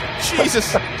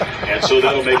 Jesus. And so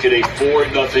that'll make it a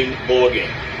 4-0 ball game.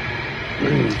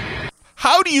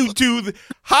 How do you do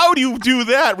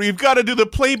that? We've got to do the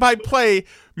play-by-play.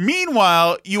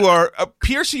 Meanwhile, you are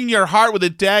piercing your heart with a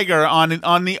dagger on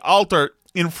the altar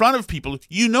in front of people.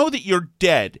 You know that you're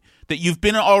dead, that you've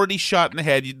been already shot in the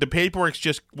head. The paperwork's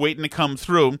just waiting to come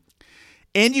through.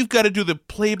 And you've got to do the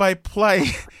play-by-play.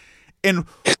 And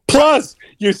plus,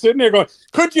 you're sitting there going,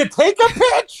 could you take a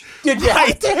pitch? Did you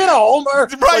have to hit a homer?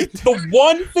 Right. Like, the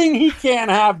one thing he can't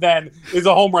have then is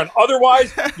a home run.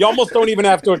 Otherwise, you almost don't even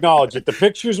have to acknowledge it. The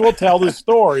pictures will tell the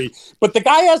story. But the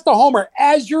guy has to homer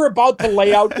as you're about to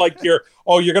lay out like you're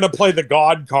going to play the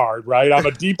God card, right? I'm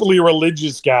a deeply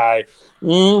religious guy.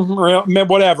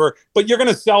 Whatever. But you're going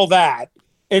to sell that.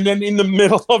 And then in the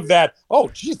middle of that, oh,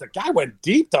 geez, the guy went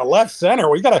deep to left center.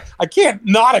 I can't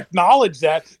not acknowledge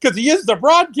that because he is the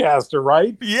broadcaster,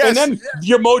 right? Yes. And then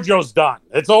your mojo's done.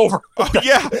 It's over. Oh,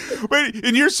 yeah.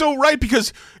 And you're so right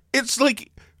because it's like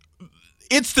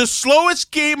it's the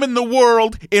slowest game in the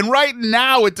world. And right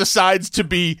now it decides to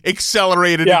be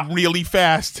accelerated and really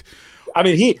fast. I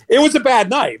mean, it was a bad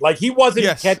night. Like, he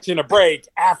wasn't catching a break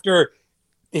after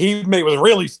he was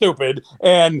really stupid,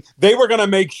 and they were going to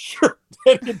make sure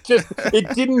that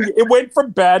it went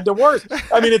from bad to worse.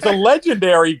 I mean, it's a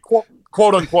legendary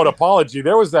quote unquote apology.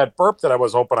 There was that burp that I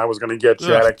was hoping I was going to get,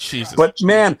 Shattuck. Jesus. But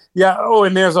man, yeah. Oh,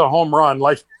 and there's a home run.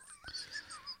 Like,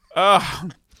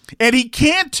 and he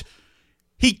can't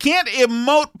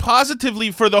emote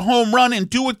positively for the home run and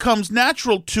do what comes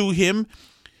natural to him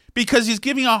because he's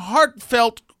giving a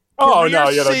heartfelt. Oh, no,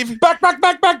 back. By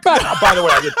the way,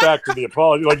 I get back to the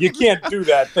apology. Like, you can't do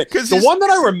that thing. The one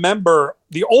that I remember,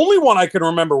 the only one I can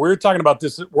remember, we were talking about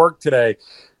this at work today,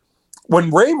 when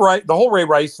the whole Ray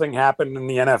Rice thing happened in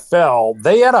the NFL,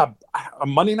 they had a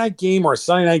Monday night game or a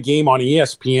Sunday night game on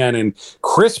ESPN, and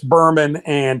Chris Berman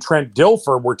and Trent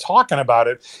Dilfer were talking about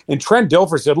it. And Trent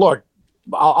Dilfer said, look,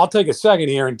 I'll take a second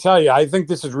here and tell you, I think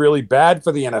this is really bad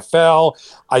for the NFL.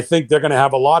 I think they're going to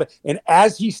have a lot of, and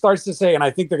as he starts to say, and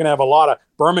I think they're going to have a lot of,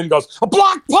 Berman goes, a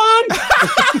block punt!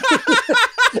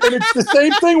 And it's the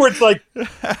same thing where it's like,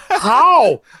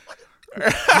 how?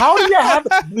 How do you have,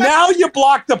 now you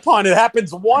block the punt. It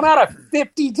happens 1 out of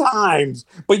 50 times,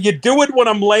 but you do it when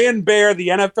I'm laying bare the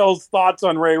NFL's thoughts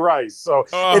on Ray Rice. So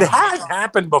it has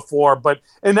happened before, but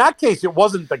in that case, it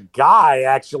wasn't the guy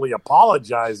actually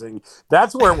apologizing.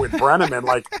 That's where with Brenneman,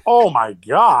 like, oh my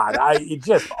God, it's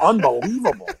just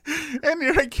unbelievable.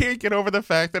 And I can't get over the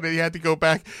fact that he had to go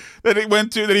back, that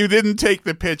he didn't take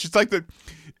the pitch. It's like the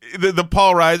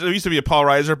Paul Reiser, there used to be a Paul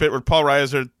Reiser bit where Paul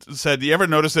Reiser said, do you ever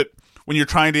notice that when you're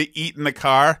trying to eat in the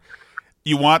car,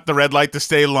 you want the red light to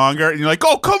stay longer, and you're like,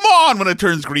 oh, come on, when it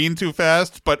turns green too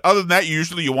fast. But other than that,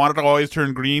 usually you want it to always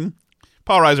turn green.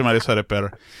 Paul Reiser might have said it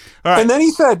better. All right. And then he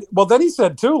said,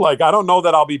 too, like, I don't know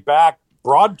that I'll be back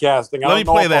broadcasting. Let me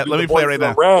play that. Let me play it right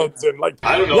now. Reds and like,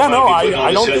 I don't know.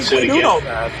 I don't think we do know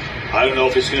that. I don't know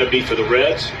if it's going to be for the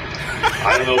Reds.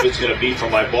 I don't know if it's going to be for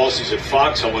my bosses at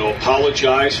Fox. I want to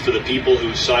apologize for the people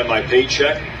who signed my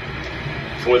paycheck.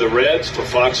 For the Reds, for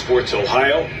Fox Sports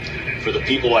Ohio, for the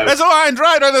people That's a line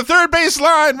right on the third base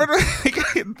line.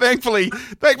 Thankfully,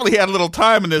 he had a little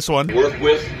time in this one. Work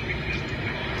with,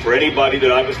 for anybody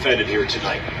that I've offended here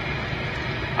tonight.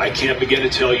 I can't begin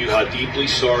to tell you how deeply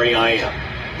sorry I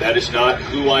am. That is not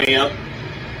who I am,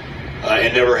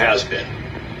 and never has been.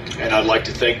 And I'd like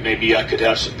to think maybe I could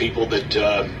have some people that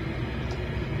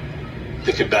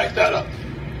could back that up.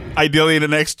 Ideally in the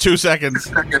next 2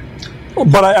 seconds.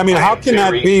 But I mean, how can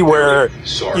that be where,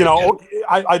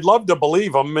 I'd love to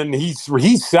believe him and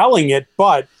he's selling it,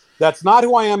 but that's not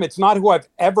who I am. It's not who I've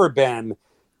ever been.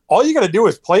 All you got to do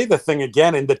is play the thing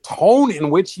again, and the tone in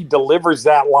which he delivers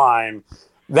that line,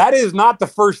 that is not the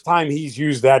first time he's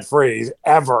used that phrase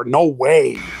ever. No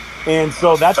way. And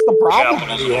so that's the problem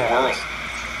that he has.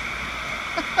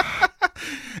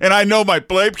 And I know my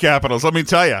blame capitals. Let me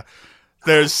tell you,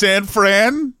 there's San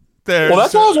Fran. Well,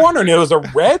 that's what I was wondering. It was a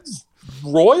Reds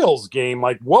Royals game.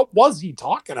 Like, what was he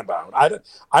talking about?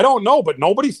 I don't know, but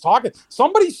nobody's talking.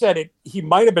 Somebody said he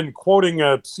might have been quoting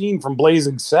a scene from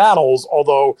Blazing Saddles,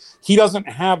 although he doesn't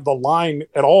have the line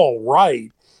at all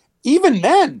right. Even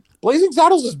then, Blazing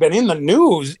Saddles has been in the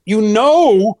news. You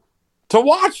know to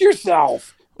watch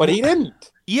yourself, but he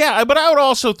didn't. Yeah, but I would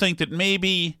also think that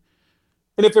maybe...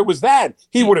 And if it was that,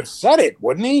 he would have said it,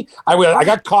 wouldn't he? I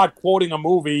got caught quoting a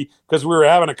movie because we were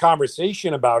having a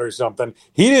conversation about or something.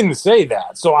 He didn't say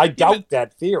that, so I doubt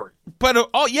that theory. But,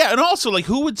 and also, like,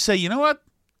 who would say, you know what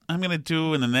I'm going to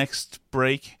do in the next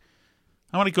break?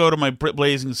 I want to go to my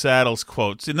Blazing Saddles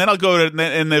quotes, and then I'll go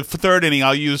to, in the third inning,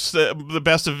 I'll use the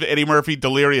best of Eddie Murphy,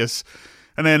 Delirious,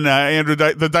 And then Andrew,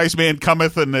 the Dice Man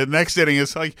cometh, and the next inning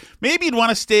is like, maybe you'd want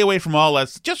to stay away from all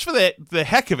that, just for the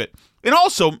heck of it. And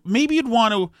also, maybe you'd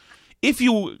want to, if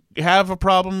you have a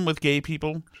problem with gay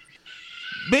people,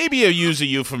 maybe you use a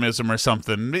euphemism or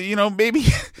something. You know, maybe.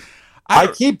 I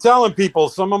keep telling people,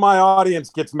 some of my audience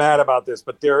gets mad about this,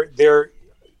 but the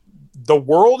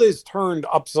world is turned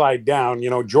upside down. You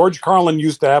know, George Carlin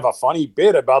used to have a funny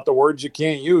bit about the words you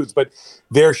can't use, but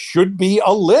there should be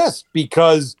a list,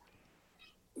 because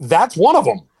that's one of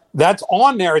them. That's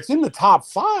on there. It's in the top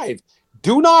 5.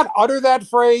 Do not utter that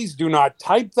phrase. Do not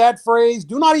type that phrase.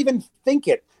 Do not even think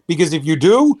it, because if you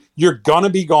do, you're going to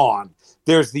be gone.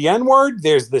 There's the N word.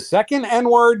 There's the second N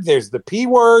word. There's the P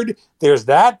word. There's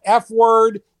that F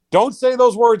word. Don't say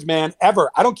those words, man,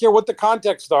 ever. I don't care what the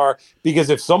context are, because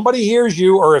if somebody hears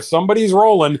you or if somebody's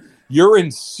rolling, you're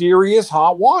in serious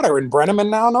hot water, and Brenneman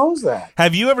now knows that.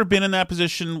 Have you ever been in that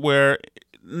position where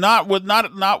not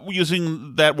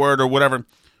using that word or whatever,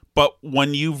 but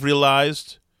when you've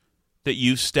realized that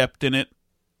you stepped in it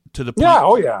to the point? Yeah,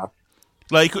 oh yeah.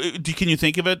 Like, can you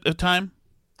think of a time?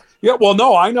 Yeah, well,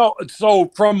 no, I know.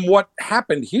 So from what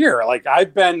happened here, like,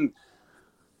 I've been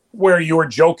where you were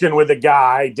joking with a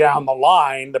guy down the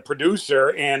line, the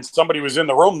producer, and somebody was in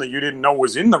the room that you didn't know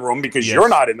was in the room because you're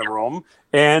not in the room,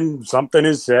 and something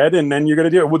is said, and then you're going to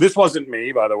do it. Well, this wasn't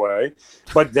me, by the way,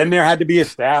 but then there had to be a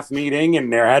staff meeting,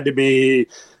 and there had to be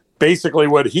basically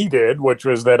what he did, which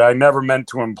was that I never meant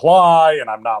to imply, and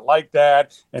I'm not like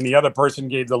that. And the other person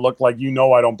gave the look like, you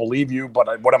know, I don't believe you,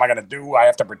 but what am I going to do? I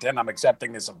have to pretend I'm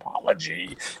accepting this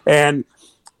apology. And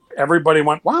everybody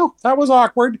went, wow, that was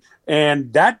awkward.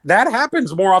 And that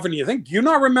happens more often than you think. Do you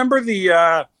not remember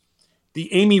the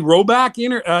Amy Robach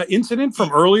incident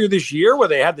from earlier this year, where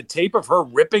they had the tape of her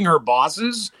ripping her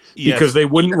bosses because they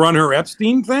wouldn't run her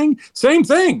Epstein thing? Same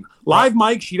thing. Live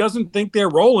mic, she doesn't think they're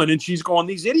rolling, and she's going,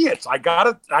 these idiots, I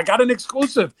got an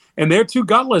exclusive, and they're too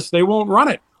gutless, they won't run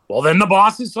it. Well, then the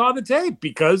bosses saw the tape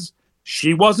because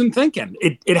she wasn't thinking.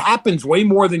 It happens way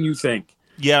more than you think.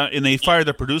 Yeah, and they fired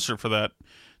the producer for that.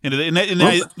 And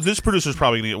this producer's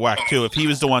probably going to get whacked too. If he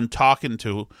was the one talking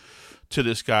to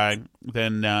this guy,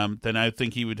 then I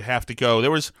think he would have to go. There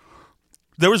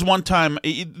was one time,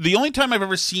 the only time I've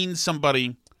ever seen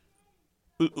somebody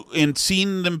and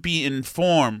seen them be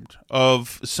informed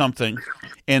of something,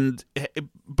 and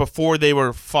before they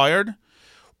were fired.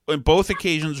 Both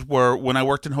occasions were when I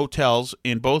worked in hotels,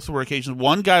 and both were occasions.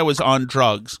 One guy was on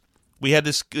drugs. We had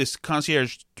this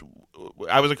concierge.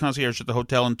 I was a concierge at the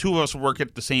hotel, and two of us would work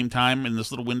at the same time in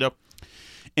this little window.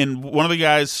 And one of the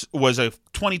guys was a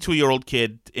 22-year-old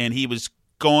kid, and he was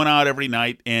going out every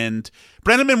night, and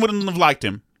Brenneman wouldn't have liked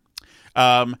him.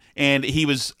 And he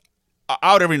was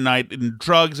out every night in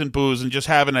drugs and booze and just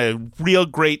having a real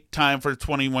great time for a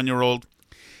 21-year-old.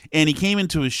 And he came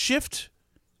into his shift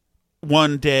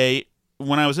one day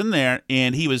when I was in there,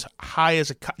 and he was high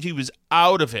as he was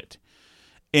out of it.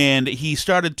 And he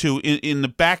started to, in the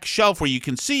back shelf where you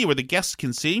can see, where the guests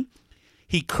can see,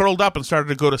 he curled up and started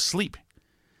to go to sleep.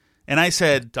 And I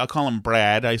said, I'll call him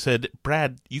Brad. I said,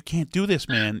 Brad, you can't do this,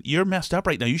 man. You're messed up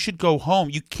right now. You should go home.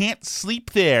 You can't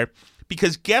sleep there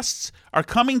because guests are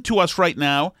coming to us right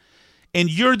now, and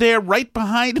you're there right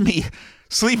behind me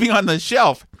sleeping on the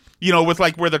shelf, you know, with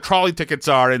like where the trolley tickets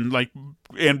are and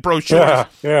brochures.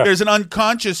 Yeah. There's an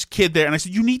unconscious kid there. And I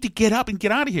said, you need to get up and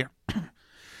get out of here.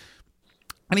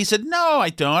 And he said, no, I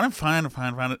don't. I'm fine.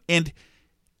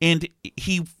 And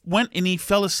he went and he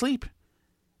fell asleep.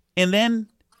 And then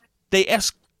they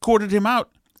escorted him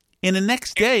out. And the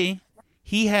next day,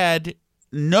 he had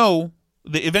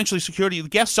eventually security, the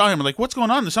guests saw him and like, what's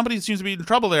going on? Somebody seems to be in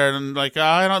trouble there. And like,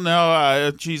 I don't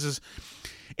know, Jesus.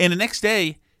 And the next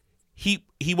day, he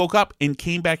woke up and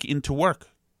came back into work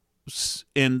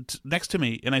and next to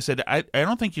me. And I said, I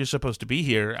don't think you're supposed to be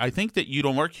here. I think that you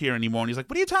don't work here anymore. And he's like,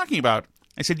 what are you talking about?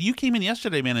 I said, you came in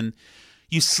yesterday, man, and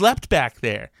you slept back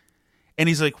there. And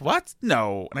he's like, what?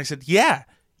 No. And I said, yeah,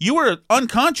 you were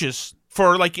unconscious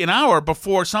for like an hour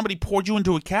before somebody poured you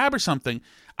into a cab or something.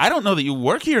 I don't know that you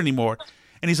work here anymore.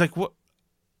 And he's like, what?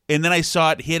 And then I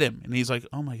saw it hit him. And he's like,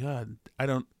 oh my God,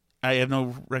 I have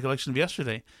no recollection of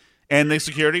yesterday. And the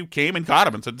security came and got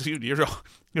him and said, dude,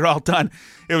 you're all done.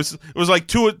 It was like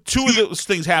two of those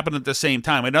things happened at the same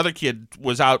time. Another kid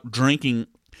was out drinking.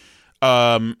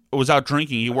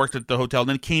 He worked at the hotel, and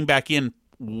then came back in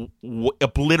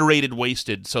obliterated,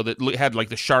 wasted, so that had like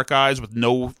the shark eyes with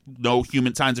no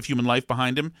human signs of human life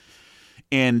behind him.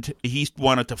 And he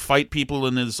wanted to fight people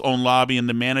in his own lobby, and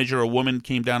the manager, a woman,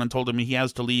 came down and told him he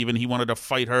has to leave, and he wanted to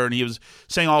fight her, and he was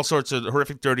saying all sorts of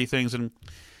horrific, dirty things. And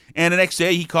the next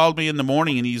day he called me in the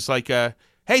morning, and he's like, hey,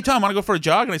 hey, Tom, want to go for a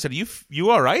jog? And I said, you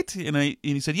all right? And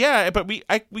he said, yeah, but we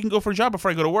can go for a jog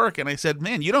before I go to work. And I said,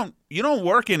 man, you don't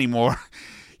work anymore.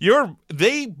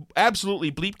 They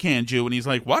absolutely bleep canned you. And he's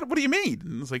like, what? What do you mean?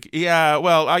 And it's like, yeah,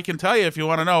 well, I can tell you if you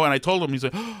want to know. And I told him, he's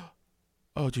like,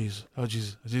 oh, Jesus.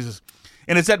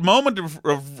 And it's that moment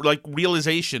of like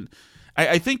realization.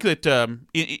 I think that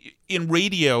in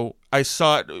radio, I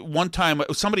saw it one time.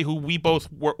 Somebody who we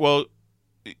both were, well,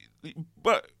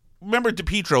 but remember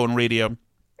DePietro in radio?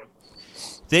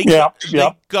 They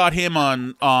got him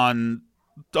on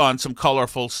some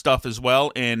colorful stuff as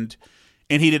well, and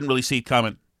he didn't really see it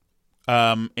coming.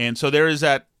 And so there is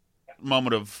that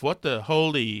moment of what the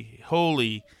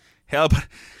holy hell. But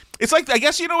it's like, I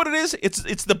guess you know what it is?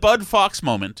 It's the Bud Fox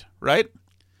moment, right?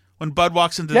 When Bud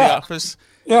walks into the office.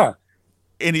 Yeah.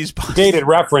 And he's dated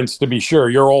reference, to be sure.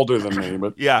 You're older than me,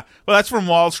 but yeah. Well, that's from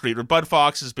Wall Street, where Bud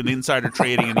Fox has been insider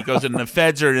trading, and he goes in, and the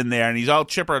feds are in there, and he's all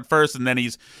chipper at first, and then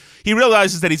he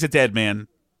realizes that he's a dead man.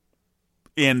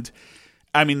 And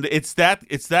I mean, it's that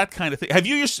kind of thing. Have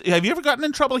you ever gotten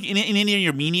in trouble in any of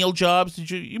your menial jobs?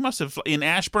 You must have in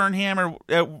Ashburnham or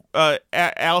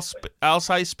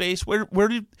Alsai Space. Where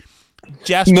did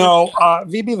Jasper? No,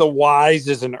 VB the Wise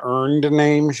is an earned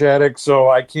name, Shattuck,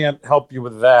 so I can't help you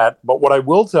with that. But what I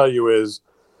will tell you is,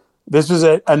 this is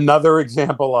another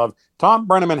example of Tom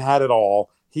Brenneman had it all.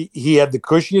 He had the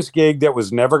cushiest gig that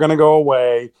was never going to go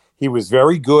away. He was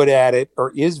very good at it,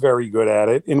 or is very good at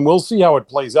it, and we'll see how it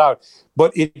plays out.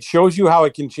 But it shows you how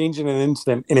it can change in an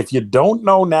instant. And if you don't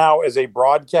know now as a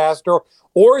broadcaster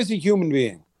or as a human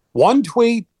being, one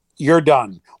tweet, you're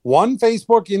done. One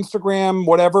Facebook, Instagram,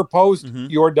 whatever post,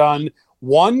 you're done.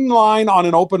 One line on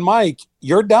an open mic,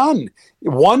 you're done.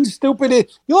 One stupid.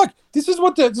 Look, this is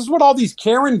what all these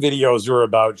Karen videos are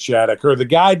about, Shattuck. Or the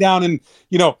guy down in,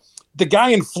 the guy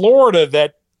in Florida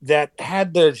that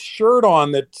had the shirt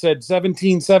on that said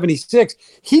 1776.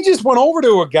 He just went over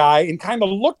to a guy and kind of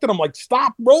looked at him like,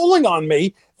 "Stop rolling on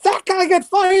me." That guy got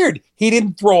fired. He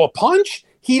didn't throw a punch.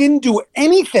 He didn't do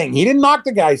anything. He didn't knock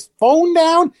the guy's phone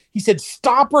down. He said,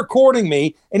 "Stop recording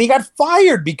me." And he got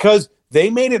fired because they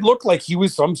made it look like he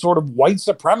was some sort of white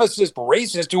supremacist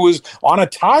racist who was on a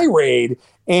tirade.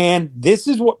 And this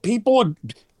is what people,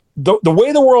 the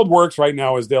way the world works right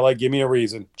now is they're like, give me a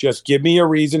reason. Just give me a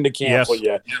reason to cancel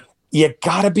you. You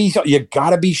gotta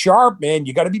be sharp, man.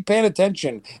 You gotta be paying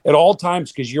attention at all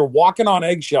times because you're walking on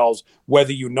eggshells,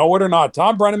 whether you know it or not.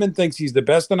 Tom Brenneman thinks he's the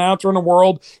best announcer in the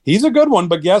world. He's a good one,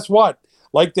 but guess what?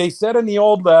 Like they said in the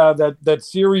old that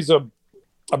series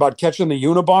about catching the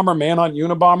Unabomber, Manhunt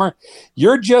Unabomber,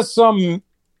 you're just some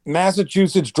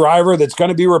Massachusetts driver that's going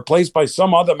to be replaced by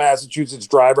some other Massachusetts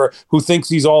driver who thinks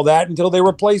he's all that until they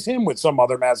replace him with some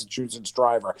other Massachusetts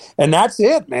driver. And that's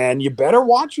it, man. You better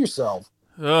watch yourself.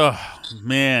 Oh,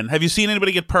 man. Have you seen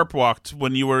anybody get perp walked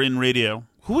when you were in radio?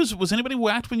 Was anybody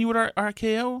whacked when you were at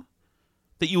RKO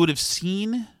that you would have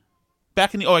seen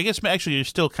back in the... Oh, I guess actually you're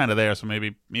still kind of there, so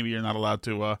maybe you're not allowed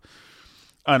to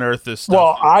unearth this stuff.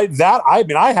 Well,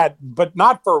 I had, but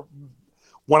not for...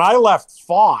 When I left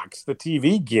Fox, the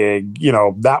TV gig,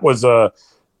 that was a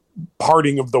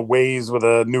parting of the ways with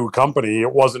a new company.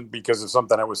 It wasn't because of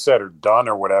something that was said or done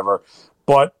or whatever.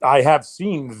 But I have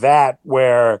seen that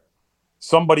where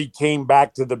somebody came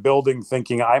back to the building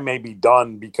thinking I may be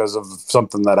done because of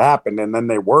something that happened, and then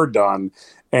they were done.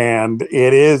 And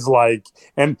it is like,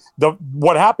 and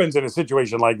what happens in a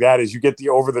situation like that is you get the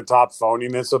over-the-top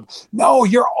phoniness of, no,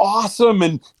 you're awesome,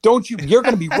 and you're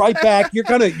going to be right back.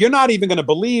 You're not even going to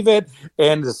believe it.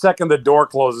 And the second the door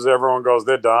closes, everyone goes,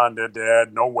 they're done, they're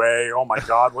dead, no way. Oh my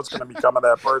God, what's going to become of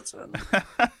that person?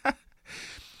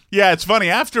 Yeah, it's funny.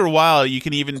 After a while, you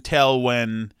can even tell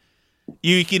when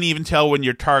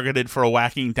you're targeted for a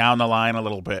whacking down the line a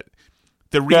little bit.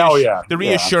 The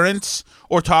reassurance,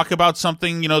 or talk about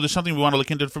something, there's something we want to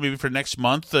look into for next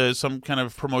month, some kind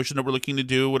of promotion that we're looking to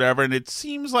do, whatever. And it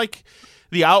seems like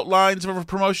the outlines of a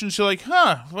promotion, you're like,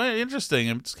 well, interesting.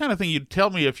 And it's the kind of thing you'd tell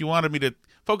me if you wanted me to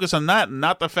focus on that and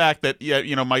not the fact that,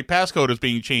 my passcode is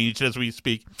being changed as we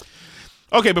speak.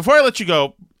 Okay, before I let you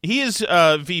go, he is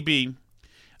VB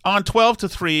on 12 to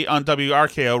 3 on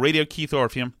WRKO, Radio Keith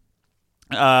Orpheum.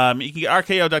 You can get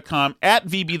RKO.com, at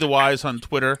VB the Wise on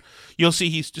Twitter. You'll see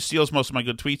he steals most of my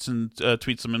good tweets and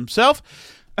tweets them himself.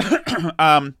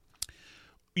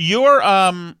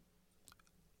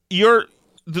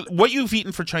 What you've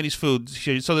eaten for Chinese food.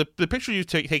 So the picture you've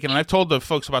taken, and I've told the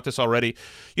folks about this already.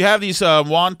 You have these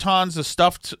wontons, the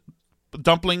stuffed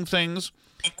dumpling things,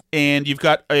 and you've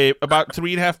got about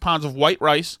 3.5 pounds of white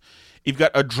rice. You've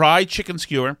got a dry chicken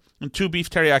skewer and 2 beef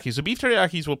teriyakis. The beef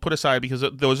teriyakis we'll put aside because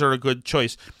those are a good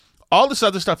choice. All this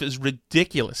other stuff is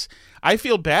ridiculous. I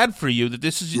feel bad for you that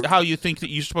this is how you think that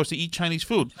you're supposed to eat Chinese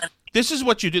food. This is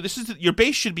what you do. Your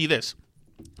base should be this.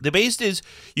 The base is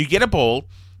you get a bowl,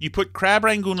 you put crab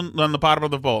rangoon on the bottom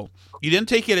of the bowl. You then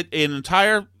take an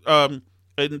entire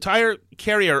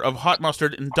carrier of hot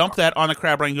mustard and dump that on a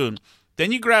crab rangoon.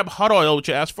 Then you grab hot oil, which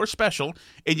you asked for special,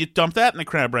 and you dump that in the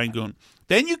crab rangoon.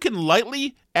 Then you can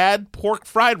lightly add pork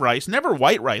fried rice, never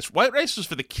white rice. White rice is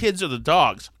for the kids or the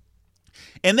dogs.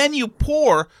 And then you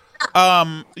pour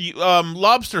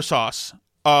lobster sauce.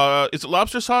 Is it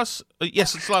lobster sauce?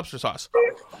 Yes, it's lobster sauce.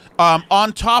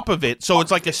 On top of it, so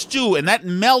it's like a stew, and that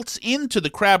melts into the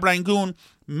crab rangoon,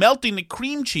 melting the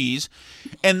cream cheese,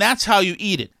 and that's how you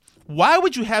eat it. Why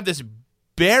would you have this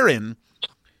barren,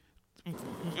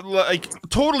 like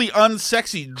totally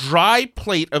unsexy, dry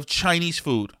plate of Chinese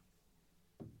food?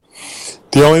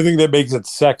 The only thing that makes it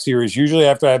sexier is usually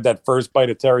after I have that first bite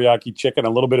of teriyaki chicken, a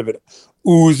little bit of it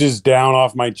oozes down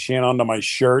off my chin onto my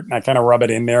shirt, and I kind of rub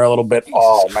it in there a little bit.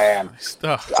 Oh, man.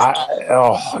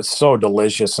 It's so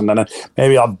delicious. And then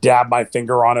maybe I'll dab my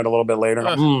finger on it a little bit later.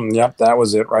 Yep, that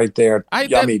was it right there.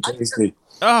 Yummy, tasty.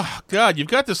 Oh, God, you've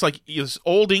got this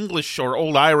old English or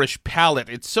old Irish palate.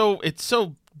 It's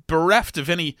so bereft of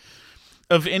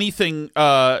anything,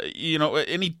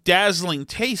 any dazzling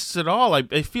tastes at all.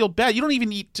 I feel bad. You don't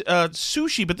even eat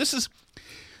sushi, but this is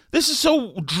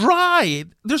so dry.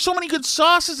 There's so many good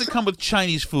sauces that come with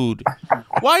Chinese food.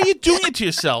 Why are you doing it to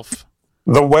yourself?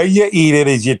 The way you eat it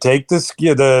is you take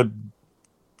the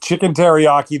chicken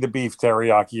teriyaki, the beef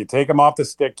teriyaki. You take them off the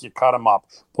stick, you cut them up,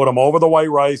 put them over the white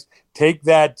rice, take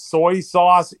that soy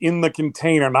sauce in the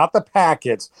container, not the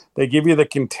packets. They give you the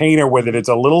container with it. It's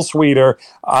a little sweeter,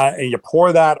 and you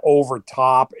pour that over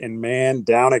top, and man,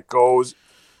 down it goes.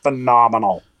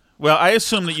 Phenomenal. Well, I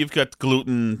assume that you've got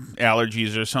gluten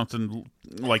allergies or something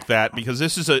like that, because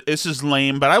this is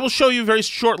lame, but I will show you very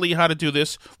shortly how to do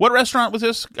this. What restaurant was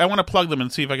this? I want to plug them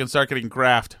and see if I can start getting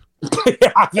graft.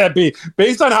 Yeah, that'd be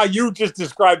based on how you just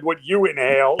described what you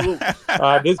inhale.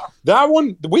 That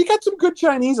one, we got some good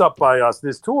Chinese up by us.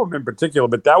 There's two of them in particular,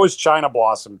 but that was China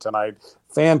Blossom tonight.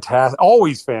 Fantastic,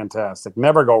 always fantastic.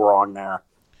 Never go wrong there.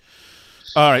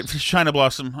 All right, China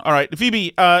Blossom. All right,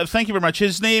 VB, thank you very much.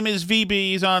 His name is VB.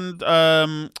 He's on,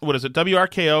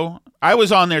 WRKO. I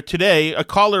was on there today. A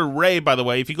caller, Ray, by the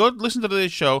way. If you go listen to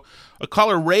today's show, a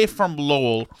caller, Ray from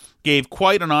Lowell, gave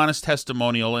quite an honest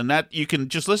testimonial, and that you can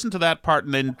just listen to that part,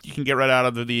 and then you can get right out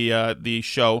of the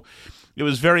show. It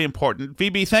was very important.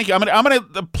 VB, thank you. I'm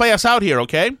gonna play us out here,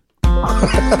 okay?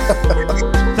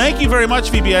 Thank you very much,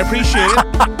 VB. I appreciate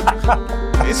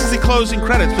it. This is the closing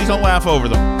credits. Please don't laugh over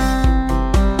them.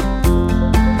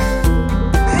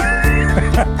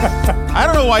 I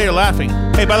don't know why you're laughing.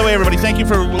 Hey, by the way, everybody, thank you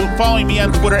for following me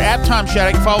on Twitter at Tom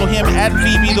Shattuck. Follow him at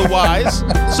VB the Wise.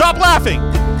 Stop laughing,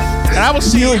 and I will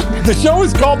see you. The show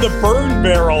is called The Burn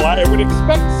Barrel. I would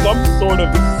expect some sort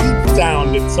of seat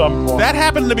sound at some point. That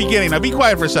happened in the beginning. Now be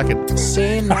quiet for a second.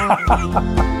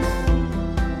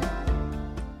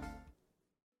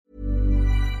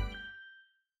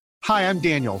 Hi, I'm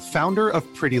Daniel, founder of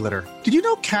Pretty Litter. Did you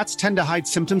know cats tend to hide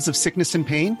symptoms of sickness and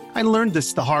pain? I learned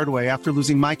this the hard way after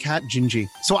losing my cat, Gingy.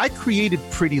 So I created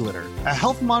Pretty Litter, a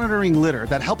health monitoring litter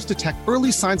that helps detect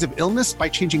early signs of illness by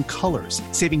changing colors,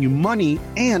 saving you money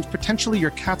and potentially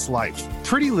your cat's life.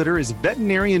 Pretty Litter is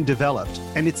veterinarian developed,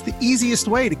 and it's the easiest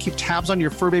way to keep tabs on your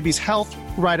fur baby's health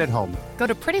right at home. Go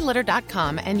to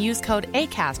prettylitter.com and use code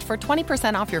ACAST for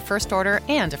 20% off your first order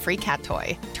and a free cat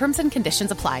toy. Terms and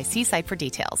conditions apply. See site for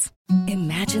details.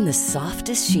 Imagine the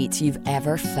softest sheets you've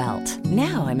ever felt.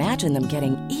 Now imagine them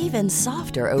getting even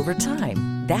softer over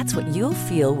time. That's what you'll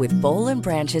feel with Boll &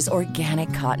 Branch's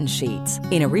organic cotton sheets.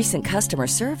 In a recent customer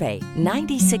survey,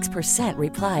 96%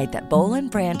 replied that Boll &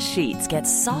 Branch sheets get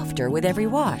softer with every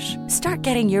wash. Start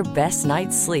getting your best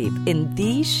night's sleep in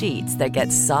these sheets that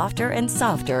get softer and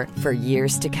softer for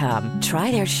years to come.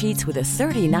 Try their sheets with a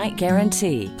 30-night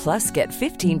guarantee. Plus, get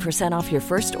 15% off your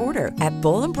first order at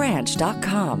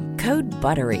bollandbranch.com. Code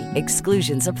BUTTERY.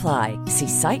 Exclusions apply. See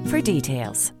site for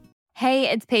details. Hey,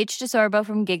 it's Paige DeSorbo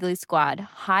from Giggly Squad.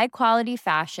 High quality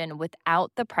fashion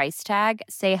without the price tag.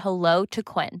 Say hello to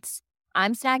Quince.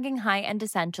 I'm snagging high-end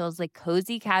essentials like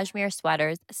cozy cashmere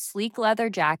sweaters, sleek leather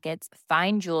jackets,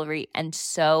 fine jewelry, and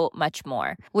so much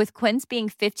more. With Quince being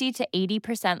 50 to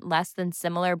 80% less than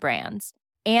similar brands.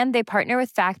 And they partner with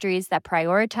factories that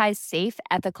prioritize safe,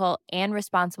 ethical, and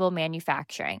responsible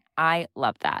manufacturing. I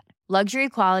love that. Luxury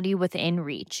quality within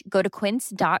reach. Go to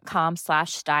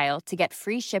quince.com/style to get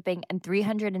free shipping and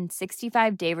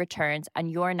 365-day returns on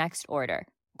your next order.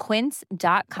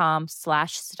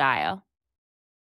 Quince.com/style.